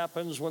settlement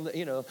happens,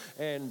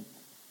 and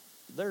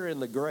they're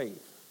in the grave.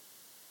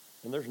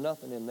 And there's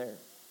nothing in there.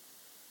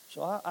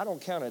 So I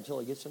don't count it until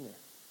it gets in there.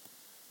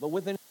 But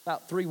within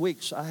about 3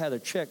 weeks, I had a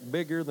check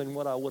bigger than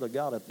what I would have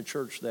got at the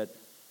church that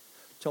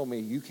told me,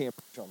 you can't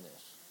preach on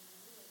this.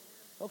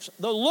 Folks,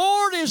 the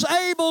Lord is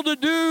able to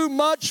do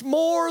much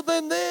more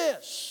than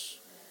this.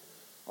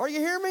 Are you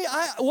hearing me?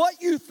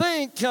 What you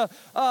think,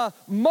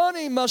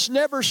 money must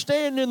never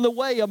stand in the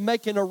way of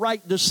making a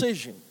right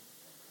decision.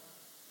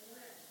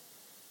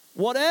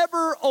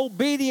 Whatever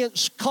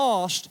obedience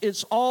costs,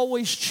 it's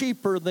always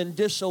cheaper than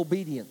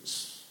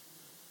disobedience.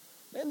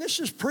 Man, this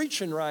is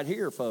preaching right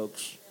here,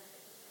 folks.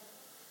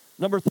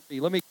 Number 3,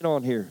 let me get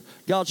on here.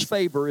 God's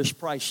favor is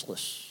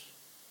priceless.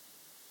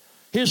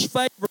 His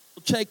favor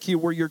will take you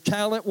where your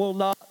talent will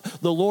not.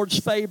 The Lord's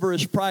favor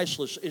is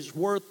priceless. It's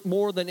worth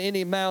more than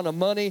any amount of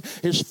money.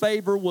 His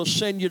favor will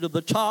send you to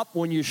the top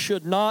when you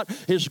should not.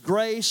 His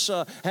grace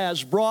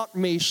has brought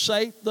me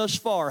safe thus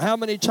far. How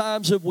many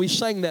times have we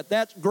sang that?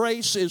 That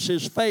grace is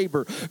His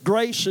favor.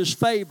 Grace is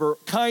favor.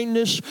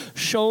 Kindness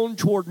shown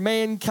toward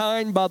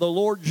mankind by the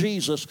Lord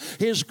Jesus.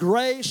 His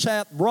grace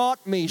hath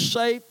brought me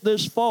safe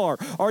this far.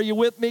 Are you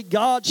with me?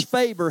 God's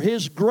favor,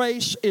 His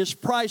grace is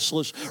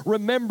priceless.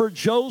 Remember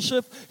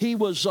Joseph? He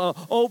was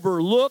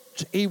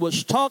overlooked. He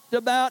was talked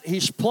about.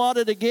 He's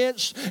plotted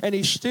against, and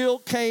he still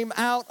came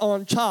out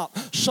on top.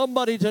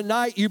 Somebody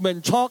tonight, you've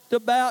been talked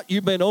about,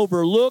 you've been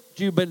overlooked,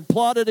 you've been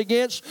plotted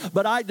against,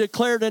 but I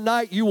declare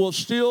tonight you will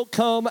still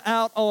come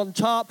out on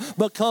top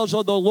because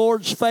of the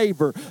Lord's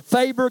favor.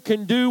 Favor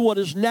can do what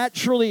is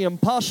naturally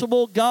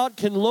impossible. God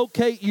can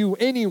locate you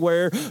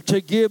anywhere to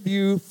give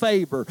you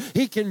favor.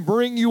 He can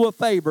bring you a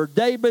favor.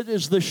 David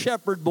is the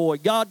shepherd boy.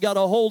 God got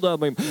a hold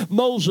of him.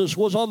 Moses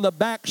was on the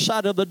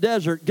backside of the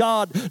desert.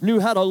 God knew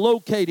how to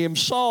locate him.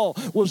 Saul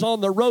was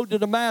on the road to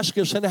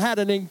Damascus and had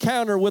an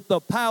encounter with the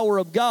power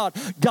of God.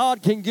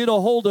 God can get a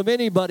hold of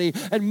anybody,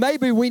 and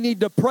maybe we need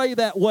to pray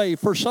that way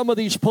for some of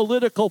these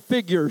political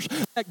figures,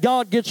 that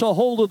God gets a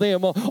hold of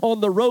them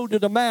on the road to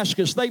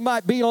Damascus. They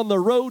might be on the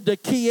road to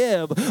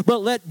Kiev,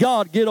 but let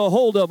God get a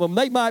hold of them.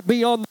 They might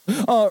be on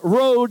the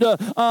road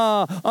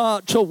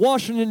to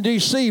Washington,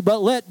 D.C.,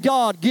 but let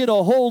God get a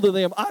hold of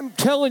them. I'm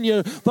telling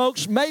you,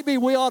 folks, maybe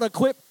we ought to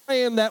quit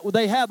praying that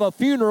they have a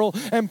funeral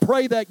and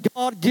pray that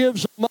God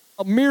gives them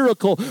a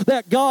miracle,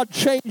 that God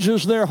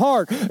changes their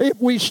heart. If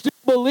we still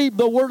believe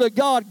the Word of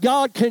God,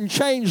 God can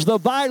change the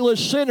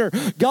vilest sinner.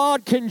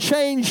 God can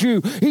change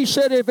you. He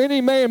said, if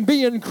any man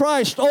be in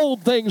Christ,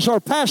 old things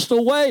are passed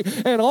away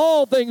and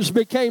all things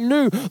became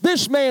new.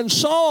 This man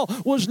Saul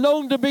was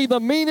known to be the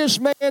meanest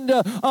man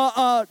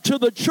to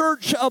the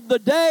church of the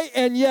day,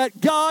 and yet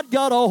God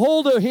got a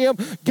hold of him.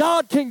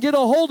 God can get a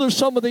hold of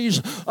some of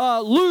these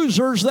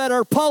losers that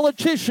are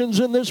politicians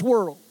in this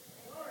world.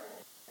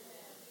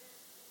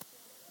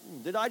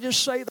 Did I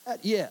just say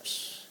that?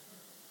 Yes.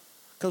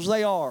 Because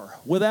they are.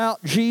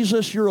 Without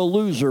Jesus, you're a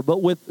loser.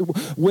 But with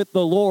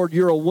the Lord,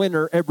 you're a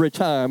winner every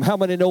time. How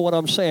many know what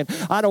I'm saying?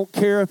 I don't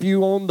care if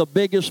you own the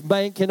biggest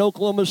bank in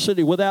Oklahoma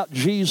City. Without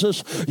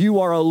Jesus, you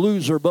are a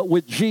loser. But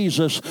with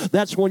Jesus,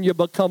 that's when you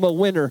become a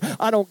winner.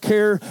 I don't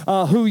care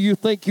who you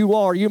think you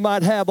are. You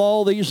might have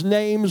all these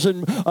names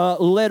and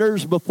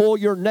letters before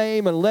your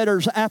name and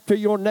letters after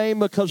your name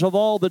because of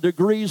all the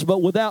degrees.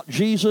 But without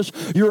Jesus,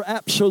 you're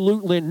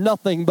absolutely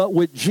nothing. But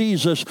with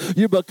Jesus,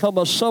 you become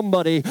a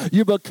somebody.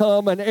 You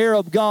become an heir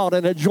of God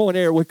and a joint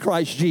heir with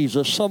Christ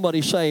Jesus.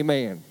 Somebody say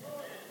amen.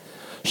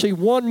 See,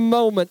 one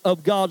moment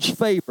of God's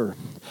favor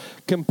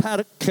can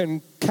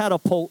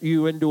catapult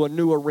you into a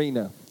new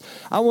arena.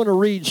 I want to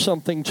read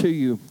something to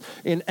you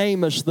in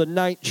Amos, the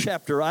 9th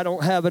chapter. I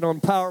don't have it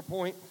on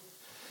PowerPoint.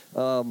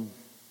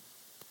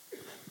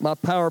 My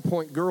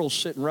PowerPoint girl's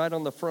sitting right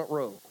on the front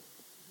row.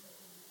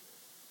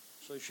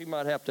 So she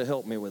might have to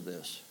help me with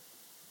this.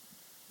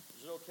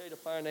 Is it okay to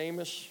find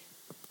Amos?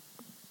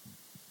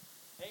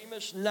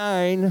 Amos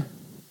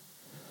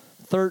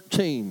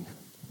 9:13.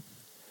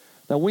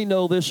 Now we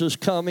know this is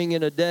coming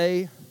in a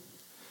day,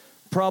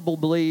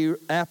 probably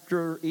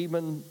after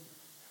even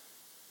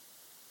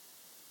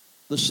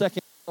the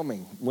second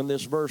coming, when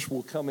this verse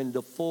will come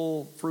into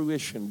full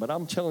fruition. But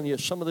I'm telling you,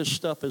 some of this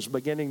stuff is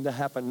beginning to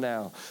happen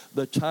now.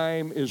 The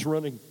time is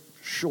running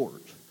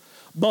short.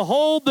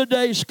 Behold, the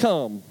days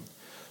come,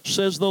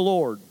 says the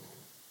Lord,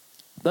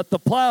 that the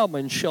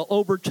plowman shall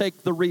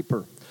overtake the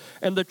reaper,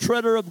 and the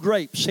treader of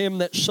grapes him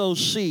that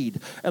sows seed.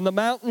 And the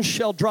mountains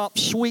shall drop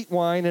sweet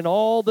wine, and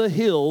all the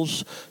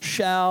hills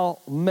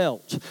shall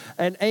melt.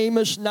 And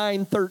Amos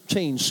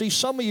 9:13. See,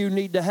 some of you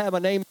need to have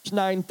an Amos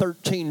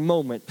 9:13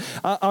 moment.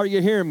 Are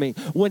you hearing me?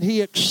 When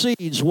he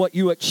exceeds what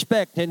you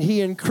expect, and he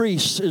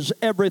increases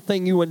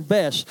everything you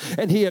invest,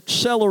 and he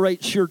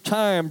accelerates your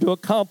time to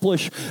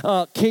accomplish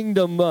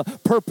kingdom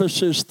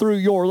purposes through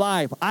your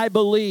life. I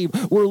believe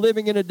we're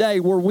living in a day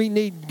where we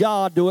need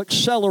God to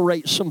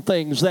accelerate some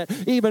things, that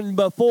even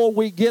before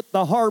we get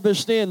the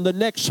harvest in, the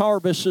next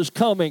harvest is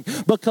coming.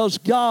 Because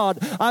God,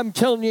 I'm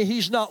telling you,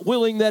 he's not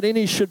willing that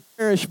any should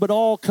perish, but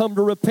all come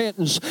to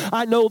repentance.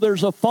 I know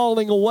there's a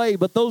falling away,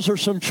 but those are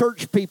some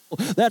church people.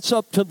 That's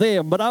up to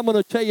them. But I'm going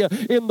to tell you,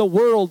 in the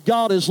world,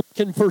 God is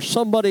looking for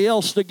somebody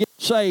else to get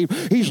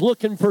saved. He's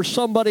looking for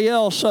somebody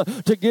else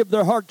to give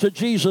their heart to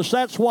Jesus.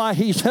 That's why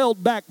he's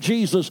held back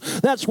Jesus.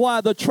 That's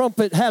why the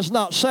trumpet has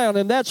not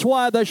sounded. And that's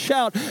why the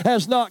shout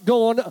has not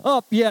gone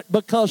up yet,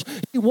 because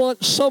he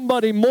wants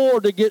somebody more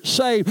to get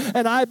saved.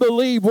 And I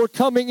believe we're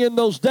coming in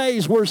those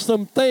days where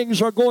some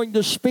things are going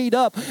to speed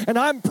up. And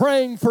I'm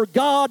praying for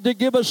God to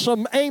give us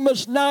some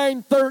Amos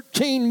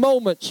 9:13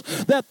 moments,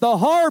 that the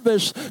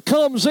harvest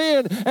comes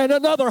in and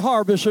another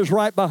harvest is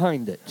right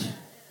behind it.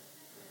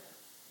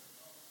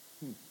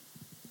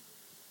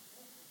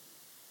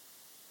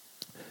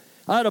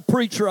 I had a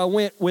preacher, I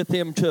went with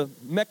him to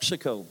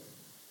Mexico.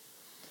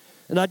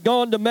 And I'd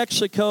gone to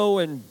Mexico,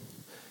 and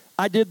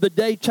I did the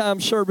daytime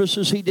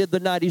services, he did the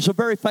night. He's a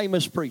very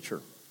famous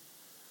preacher.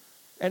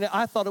 And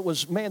I thought it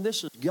was, man,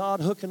 this is God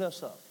hooking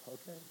us up,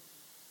 okay?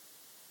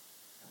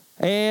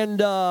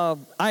 And I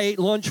ate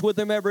lunch with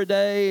him every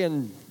day,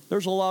 and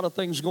there's a lot of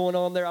things going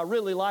on there. I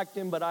really liked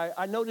him, but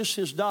I noticed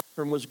his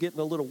doctrine was getting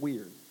a little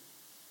weird,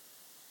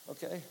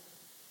 okay?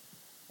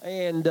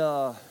 And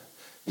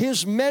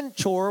his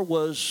mentor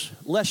was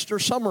Lester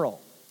Sumrall.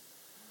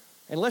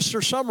 And Lester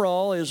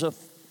Sumrall is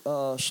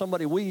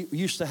somebody we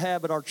used to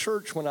have at our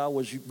church when I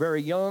was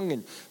very young.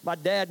 And my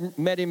dad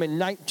met him in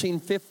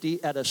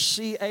 1950 at a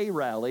CA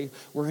rally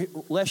where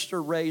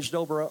Lester raised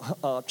over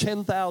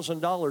 $10,000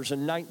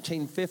 in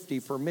 1950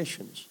 for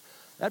missions.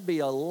 That'd be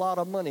a lot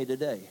of money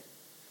today.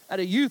 At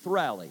a youth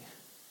rally.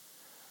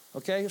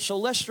 Okay, so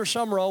Lester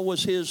Sumrall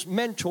was his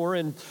mentor,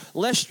 and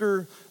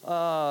Lester,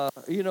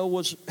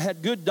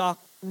 had good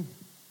doctrine.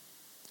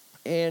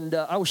 And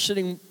I was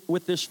sitting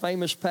with this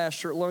famous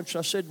pastor at lunch,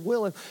 and I said,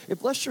 Will,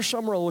 if Lester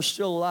Sumrall was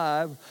still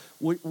alive,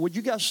 would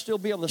you guys still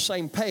be on the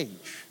same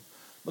page?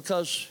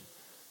 Because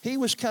he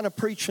was kind of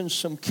preaching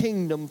some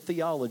kingdom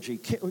theology.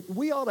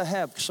 We ought to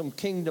have some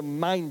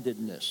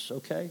kingdom-mindedness,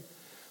 okay?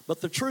 But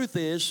the truth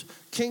is,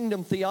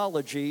 kingdom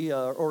theology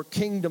or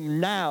kingdom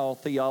now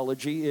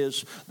theology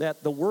is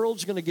that the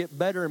world's going to get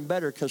better and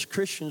better because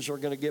Christians are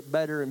going to get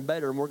better and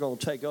better, and we're going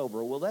to take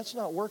over. Well, that's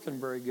not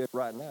working very good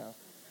right now.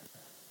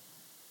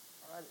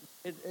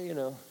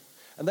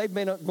 And they've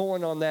been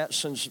going on that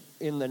since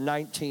in the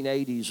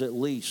 1980s at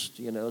least,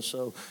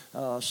 so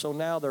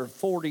now they're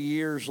 40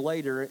 years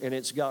later and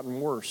it's gotten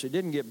worse. It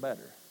didn't get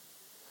better.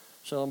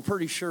 So I'm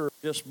pretty sure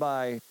just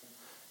by,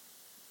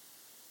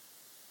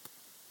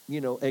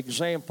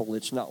 example,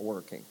 it's not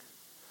working.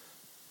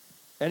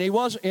 And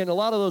and a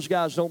lot of those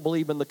guys don't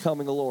believe in the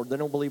coming of the Lord. They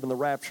don't believe in the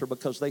rapture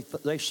because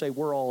they say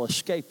we're all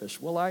escapists.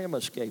 Well, I am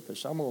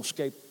escapist. I'm going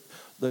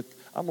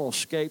to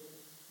escape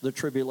the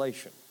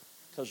tribulation.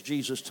 Because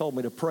Jesus told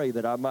me to pray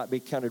that I might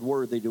be counted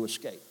worthy to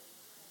escape.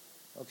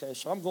 Okay,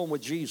 so I'm going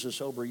with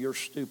Jesus over your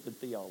stupid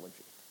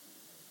theology.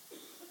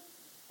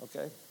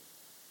 Okay?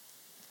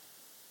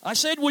 I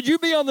said, would you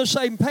be on the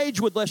same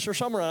page with Lester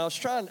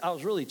Sumrall? I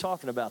was really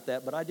talking about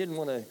that, but I didn't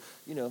want to,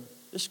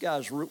 this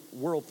guy's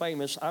world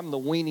famous. I'm the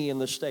weenie in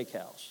the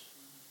steakhouse.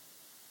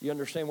 You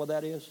understand what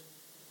that is?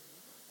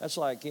 That's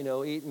like,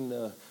 eating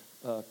a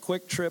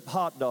Quick Trip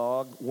hot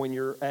dog when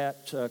you're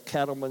at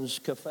Cattleman's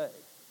Cafe.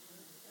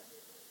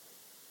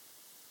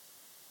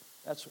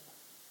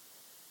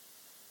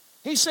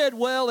 He said,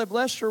 well, if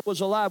Lester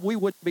was alive, we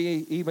wouldn't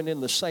be even in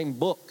the same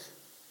book.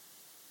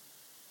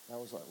 I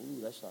was like,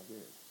 ooh, that's not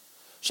good.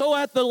 So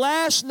at the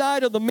last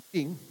night of the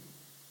meeting,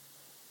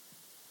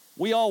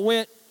 we all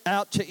went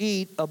out to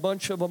eat, a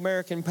bunch of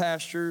American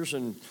pastors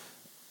and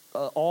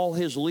all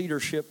his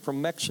leadership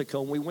from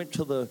Mexico. And we went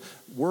to the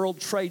World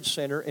Trade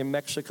Center in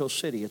Mexico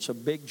City. It's a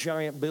big,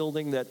 giant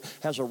building that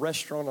has a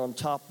restaurant on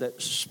top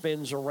that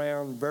spins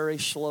around very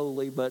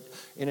slowly, but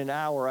in an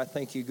hour, I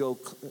think you go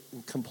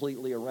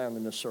completely around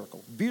in a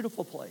circle.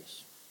 Beautiful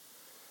place.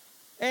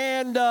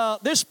 And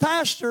this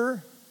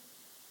pastor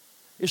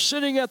is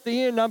sitting at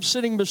the end. I'm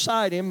sitting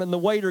beside him, and the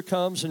waiter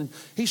comes, and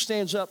he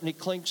stands up, and he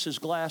clinks his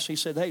glass. He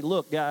said, hey,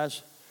 look,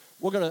 guys,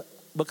 we're going to,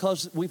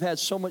 because we've had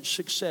so much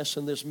success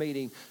in this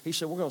meeting, he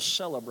said, we're going to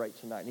celebrate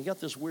tonight. And he got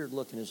this weird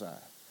look in his eye.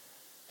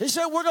 He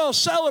said, we're going to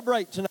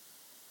celebrate tonight.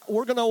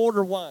 We're going to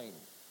order wine.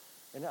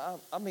 And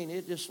I mean,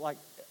 it just like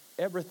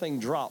everything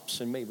drops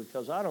in me,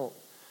 because I'm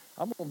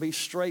going to be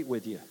straight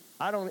with you.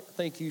 I don't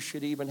think you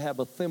should even have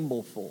a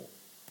thimbleful.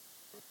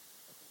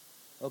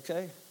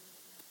 Okay?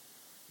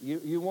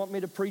 You want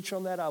me to preach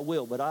on that? I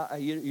will. But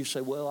you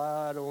say, well,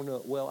 I don't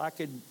know. Well,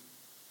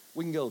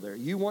 we can go there.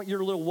 You want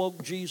your little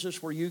woke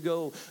Jesus where you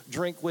go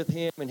drink with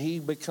him and he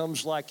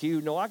becomes like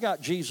you? No, I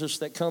got Jesus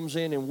that comes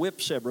in and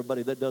whips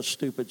everybody that does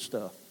stupid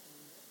stuff.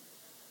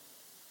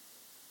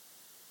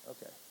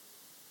 Okay.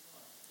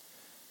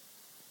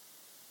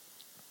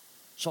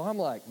 So I'm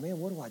like, man,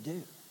 what do I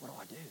do? What do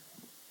I do?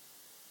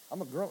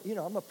 I'm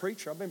a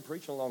preacher. I've been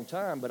preaching a long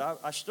time, but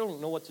I still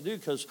don't know what to do,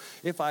 because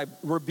if I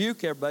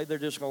rebuke everybody, they're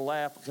just going to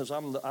laugh, because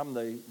I'm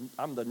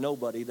the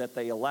nobody that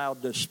they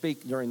allowed to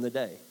speak during the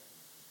day.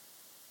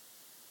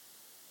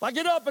 If I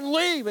get up and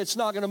leave, it's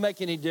not going to make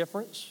any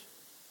difference.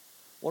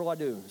 What do I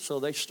do? So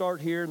they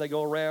start here and they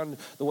go around.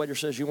 The waiter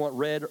says, you want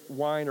red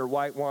wine or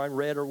white wine,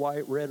 red or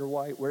white, red or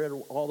white, red,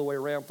 all the way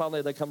around.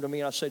 Finally, they come to me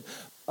and I said,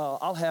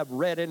 I'll have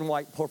red and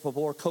white, por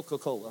favor,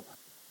 Coca-Cola.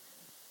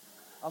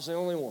 I was the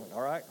only one,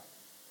 all right?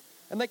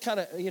 And they kind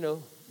of,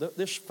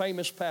 this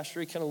famous pastor,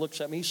 he kind of looks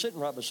at me. He's sitting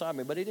right beside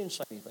me, but he didn't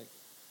say anything.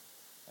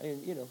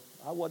 And,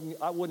 I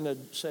wouldn't have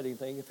said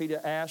anything. If he'd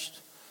have asked,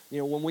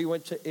 when we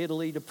went to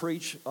Italy to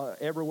preach,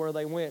 everywhere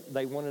they went,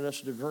 they wanted us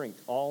to drink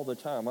all the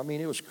time. I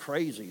mean, it was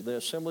crazy. The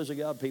Assemblies of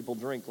God people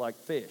drink like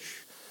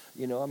fish.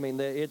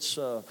 It's,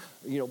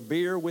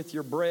 beer with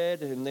your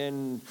bread, and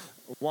then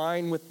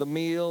wine with the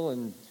meal,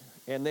 and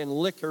then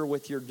liquor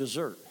with your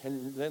dessert.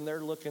 And then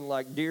they're looking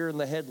like deer in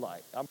the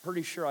headlight. I'm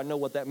pretty sure I know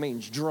what that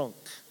means, drunk.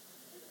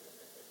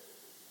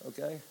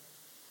 Okay?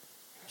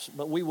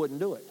 But we wouldn't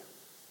do it.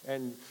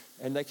 And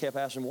they kept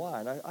asking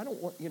why. And I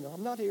don't want,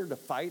 I'm not here to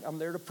fight. I'm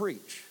there to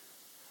preach.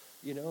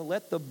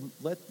 Let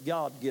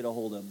God get a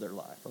hold of their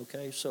life,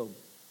 okay? So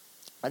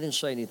I didn't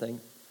say anything.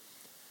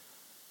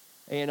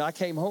 And I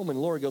came home, and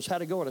Lori goes,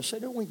 how'd it go? And I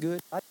said, it went good.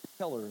 I didn't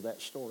tell her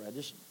that story.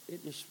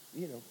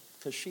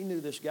 Because she knew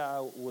this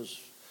guy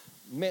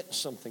meant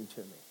something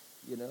to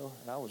me, And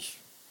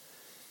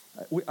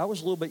I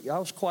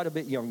was quite a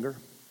bit younger.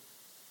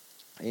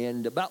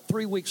 And about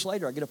 3 weeks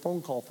later, I get a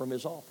phone call from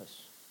his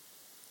office.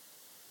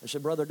 I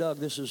said, Brother Doug,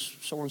 this is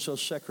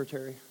so-and-so's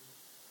secretary.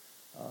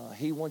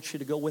 He wants you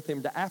to go with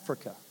him to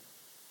Africa.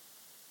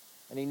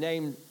 And he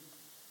named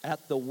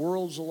at the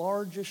world's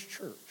largest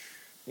church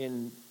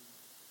in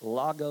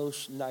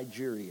Lagos,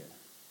 Nigeria.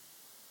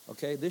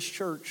 Okay, this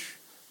church,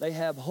 they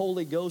have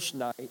Holy Ghost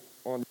night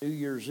on New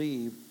Year's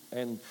Eve,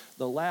 and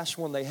the last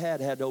one they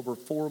had over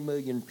 4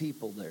 million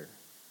people there.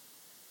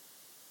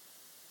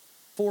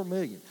 4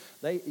 million.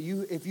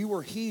 If you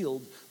were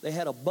healed, they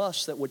had a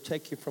bus that would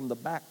take you from the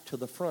back to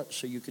the front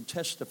so you could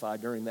testify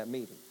during that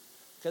meeting.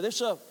 Okay, this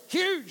is a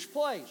huge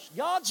place.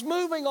 God's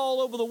moving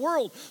all over the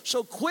world.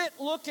 So quit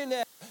looking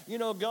at,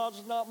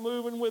 God's not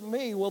moving with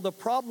me. Well, the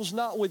problem's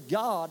not with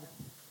God.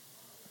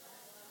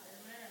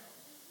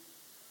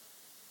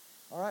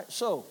 All right,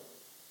 so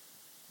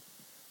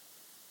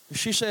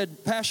she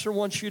said, Pastor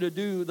wants you to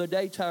do the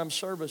daytime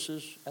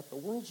services at the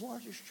world's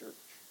largest church.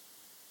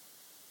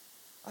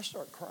 I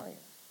start crying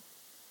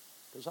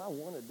because I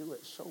want to do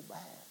it so bad.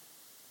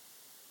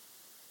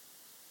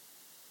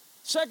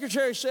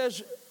 Secretary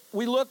says,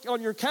 we look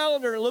on your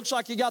calendar, it looks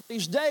like you got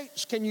these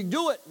dates. Can you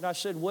do it? And I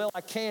said, well, I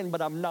can, but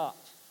I'm not.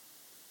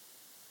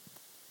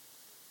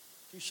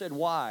 She said,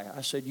 why?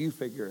 I said, you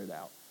figure it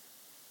out.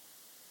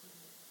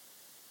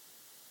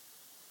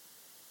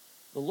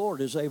 The Lord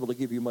is able to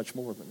give you much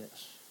more than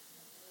this.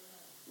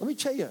 Let me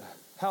tell you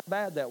how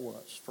bad that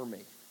was for me.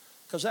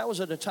 Because that was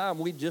at a time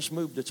we just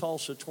moved to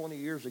Tulsa 20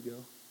 years ago.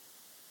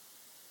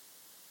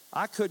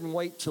 I couldn't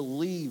wait to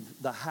leave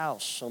the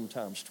house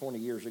sometimes 20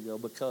 years ago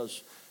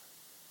because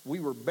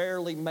we were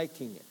barely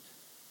making it.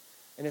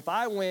 And if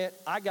I went,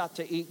 I got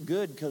to eat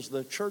good because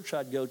the church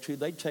I'd go to,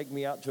 they'd take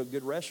me out to a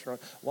good restaurant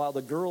while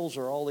the girls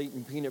are all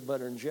eating peanut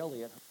butter and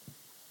jelly at home.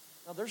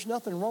 Now, there's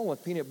nothing wrong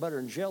with peanut butter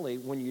and jelly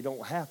when you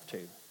don't have to,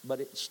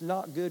 but it's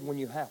not good when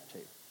you have to.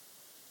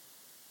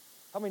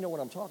 How many know what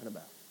I'm talking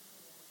about?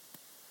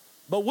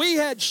 But we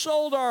had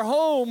sold our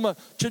home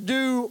to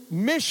do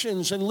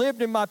missions and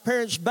lived in my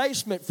parents'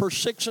 basement for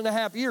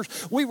 6.5 years.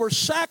 We were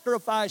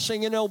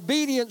sacrificing in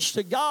obedience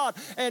to God,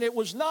 and it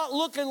was not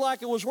looking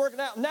like it was working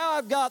out. Now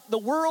I've got the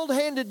world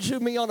handed to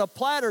me on a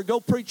platter. Go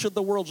preach at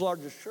the world's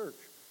largest church.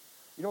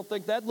 You don't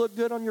think that'd look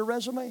good on your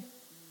resume?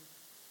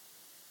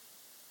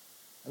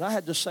 And I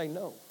had to say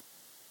no.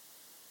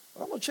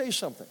 But I'm going to tell you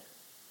something.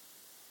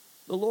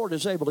 The Lord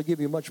is able to give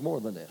you much more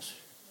than this.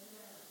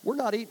 We're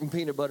not eating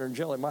peanut butter and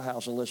jelly in my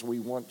house unless we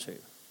want to.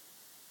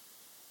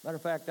 Matter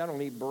of fact, I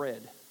don't eat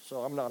bread,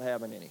 so I'm not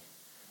having any.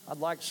 I'd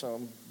like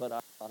some, but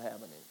I'm not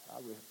having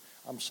any.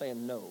 I'm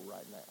saying no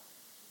right now.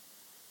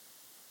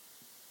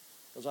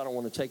 Because I don't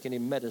want to take any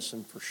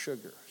medicine for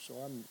sugar. So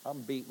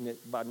I'm beating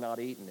it by not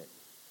eating it.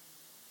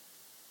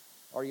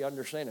 Are you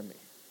understanding me?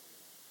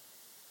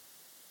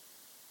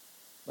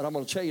 But I'm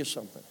going to tell you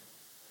something.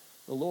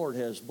 The Lord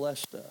has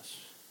blessed us.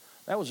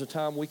 That was a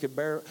time we could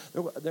bear.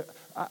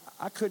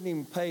 I couldn't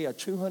even pay a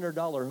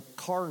 $200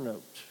 car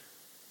note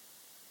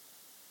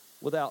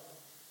without.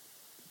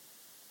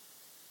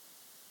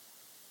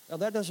 Now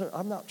that doesn't,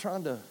 I'm not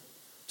trying to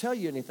tell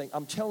you anything.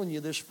 I'm telling you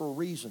this for a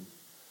reason.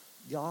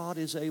 God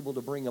is able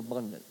to bring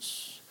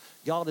abundance.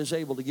 God is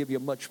able to give you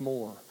much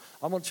more.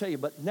 I'm going to tell you,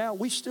 but now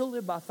we still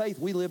live by faith.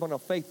 We live on a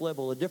faith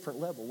level, a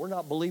different level. We're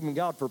not believing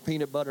God for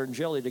peanut butter and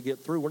jelly to get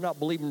through. We're not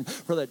believing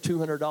for that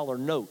 $200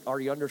 note. Are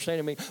you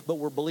understanding me? But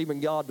we're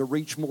believing God to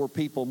reach more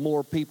people,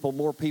 more people,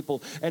 more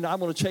people. And I'm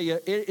going to tell you,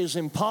 it is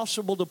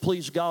impossible to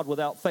please God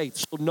without faith.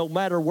 So no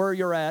matter where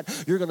you're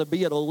at, you're going to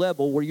be at a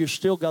level where you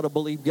still got to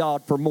believe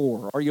God for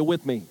more. Are you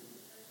with me?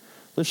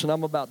 Listen,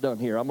 I'm about done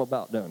here. I'm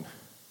about done.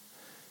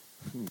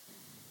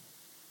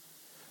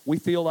 We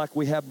feel like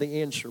we have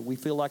the answer. We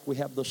feel like we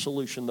have the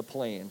solution, the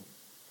plan.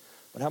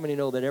 But how many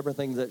know that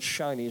everything that's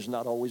shiny is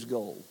not always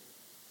gold?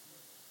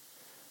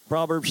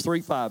 Proverbs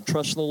 3:5,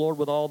 trust in the Lord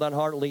with all thine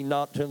heart, lean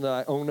not to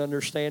thy own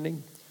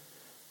understanding.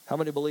 How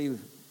many believe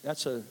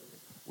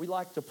we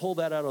like to pull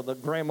that out of the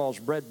grandma's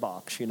bread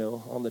box,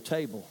 on the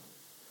table.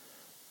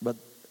 But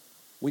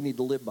we need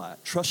to live by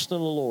it. Trust in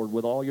the Lord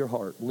with all your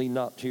heart, lean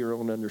not to your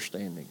own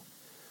understanding.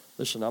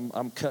 Listen,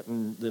 I'm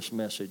cutting this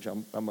message.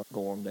 I'm going to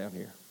go on down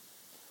here.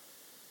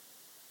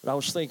 But I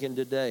was thinking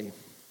today,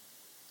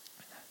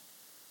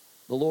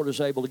 the Lord is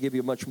able to give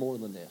you much more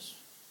than this.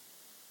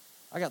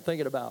 I got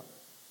thinking about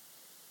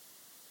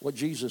what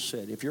Jesus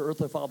said. If your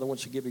earthly Father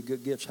wants to give you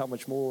good gifts, how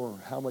much more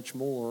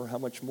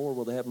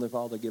will the Heavenly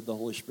Father give the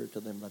Holy Spirit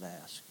to them that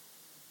ask?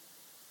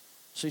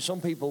 See,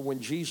 some people, when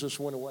Jesus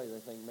went away, they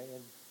think, man,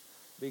 it'd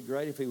be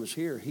great if he was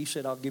here. He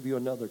said, I'll give you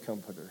another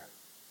comforter.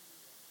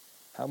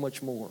 How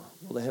much more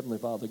will the Heavenly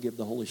Father give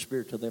the Holy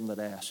Spirit to them that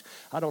ask?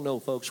 I don't know,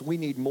 folks. We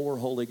need more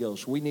Holy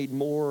Ghost. We need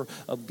more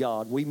of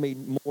God. We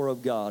need more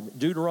of God.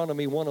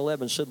 Deuteronomy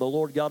 1:11 said, the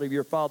Lord God of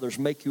your fathers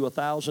make you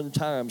 1,000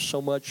 times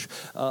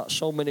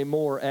so many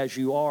more as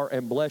you are,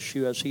 and bless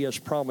you as he has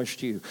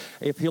promised you.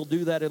 If he'll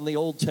do that in the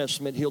Old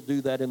Testament, he'll do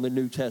that in the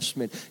New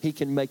Testament. He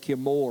can make you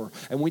more.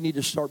 And we need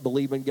to start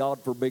believing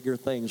God for bigger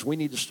things. We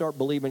need to start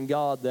believing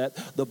God that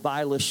the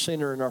vilest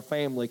sinner in our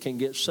family can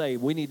get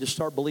saved. We need to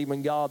start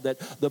believing God that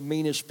the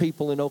meanest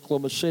people in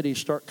Oklahoma City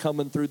start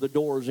coming through the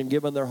doors and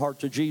giving their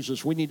heart to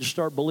Jesus. We need to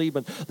start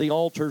believing the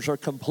altars are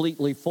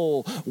completely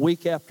full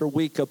week after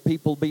week of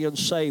people being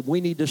saved.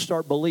 We need to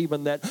start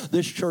believing that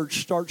this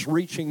church starts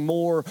reaching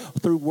more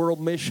through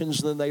world missions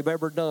than they've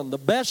ever done. The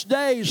best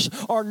days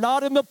are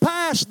not in the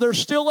past. They're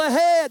still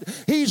ahead.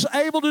 He's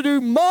able to do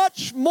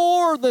much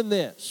more than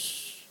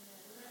this.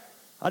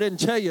 I didn't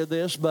tell you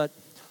this, but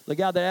the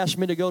guy that asked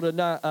me to go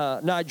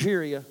to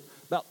Nigeria,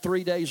 about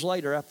 3 days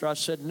later after I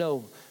said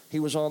no, he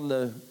was on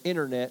the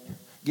internet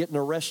getting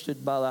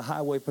arrested by the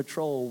highway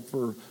patrol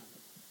for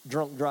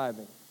drunk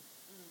driving.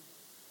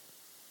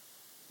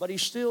 But he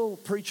still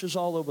preaches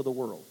all over the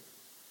world.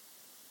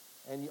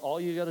 And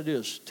all you got to do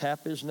is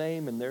tap his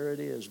name and there it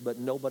is. But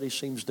nobody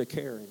seems to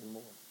care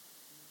anymore.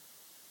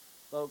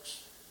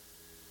 Folks,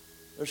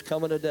 there's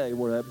coming a day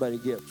where everybody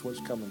gets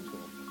what's coming to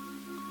them.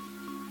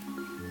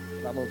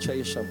 But I'm going to tell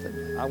you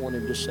something. I want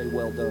him to say,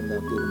 well done, thou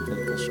good and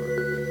faithful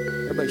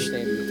servant. Everybody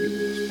stand to your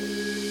feet.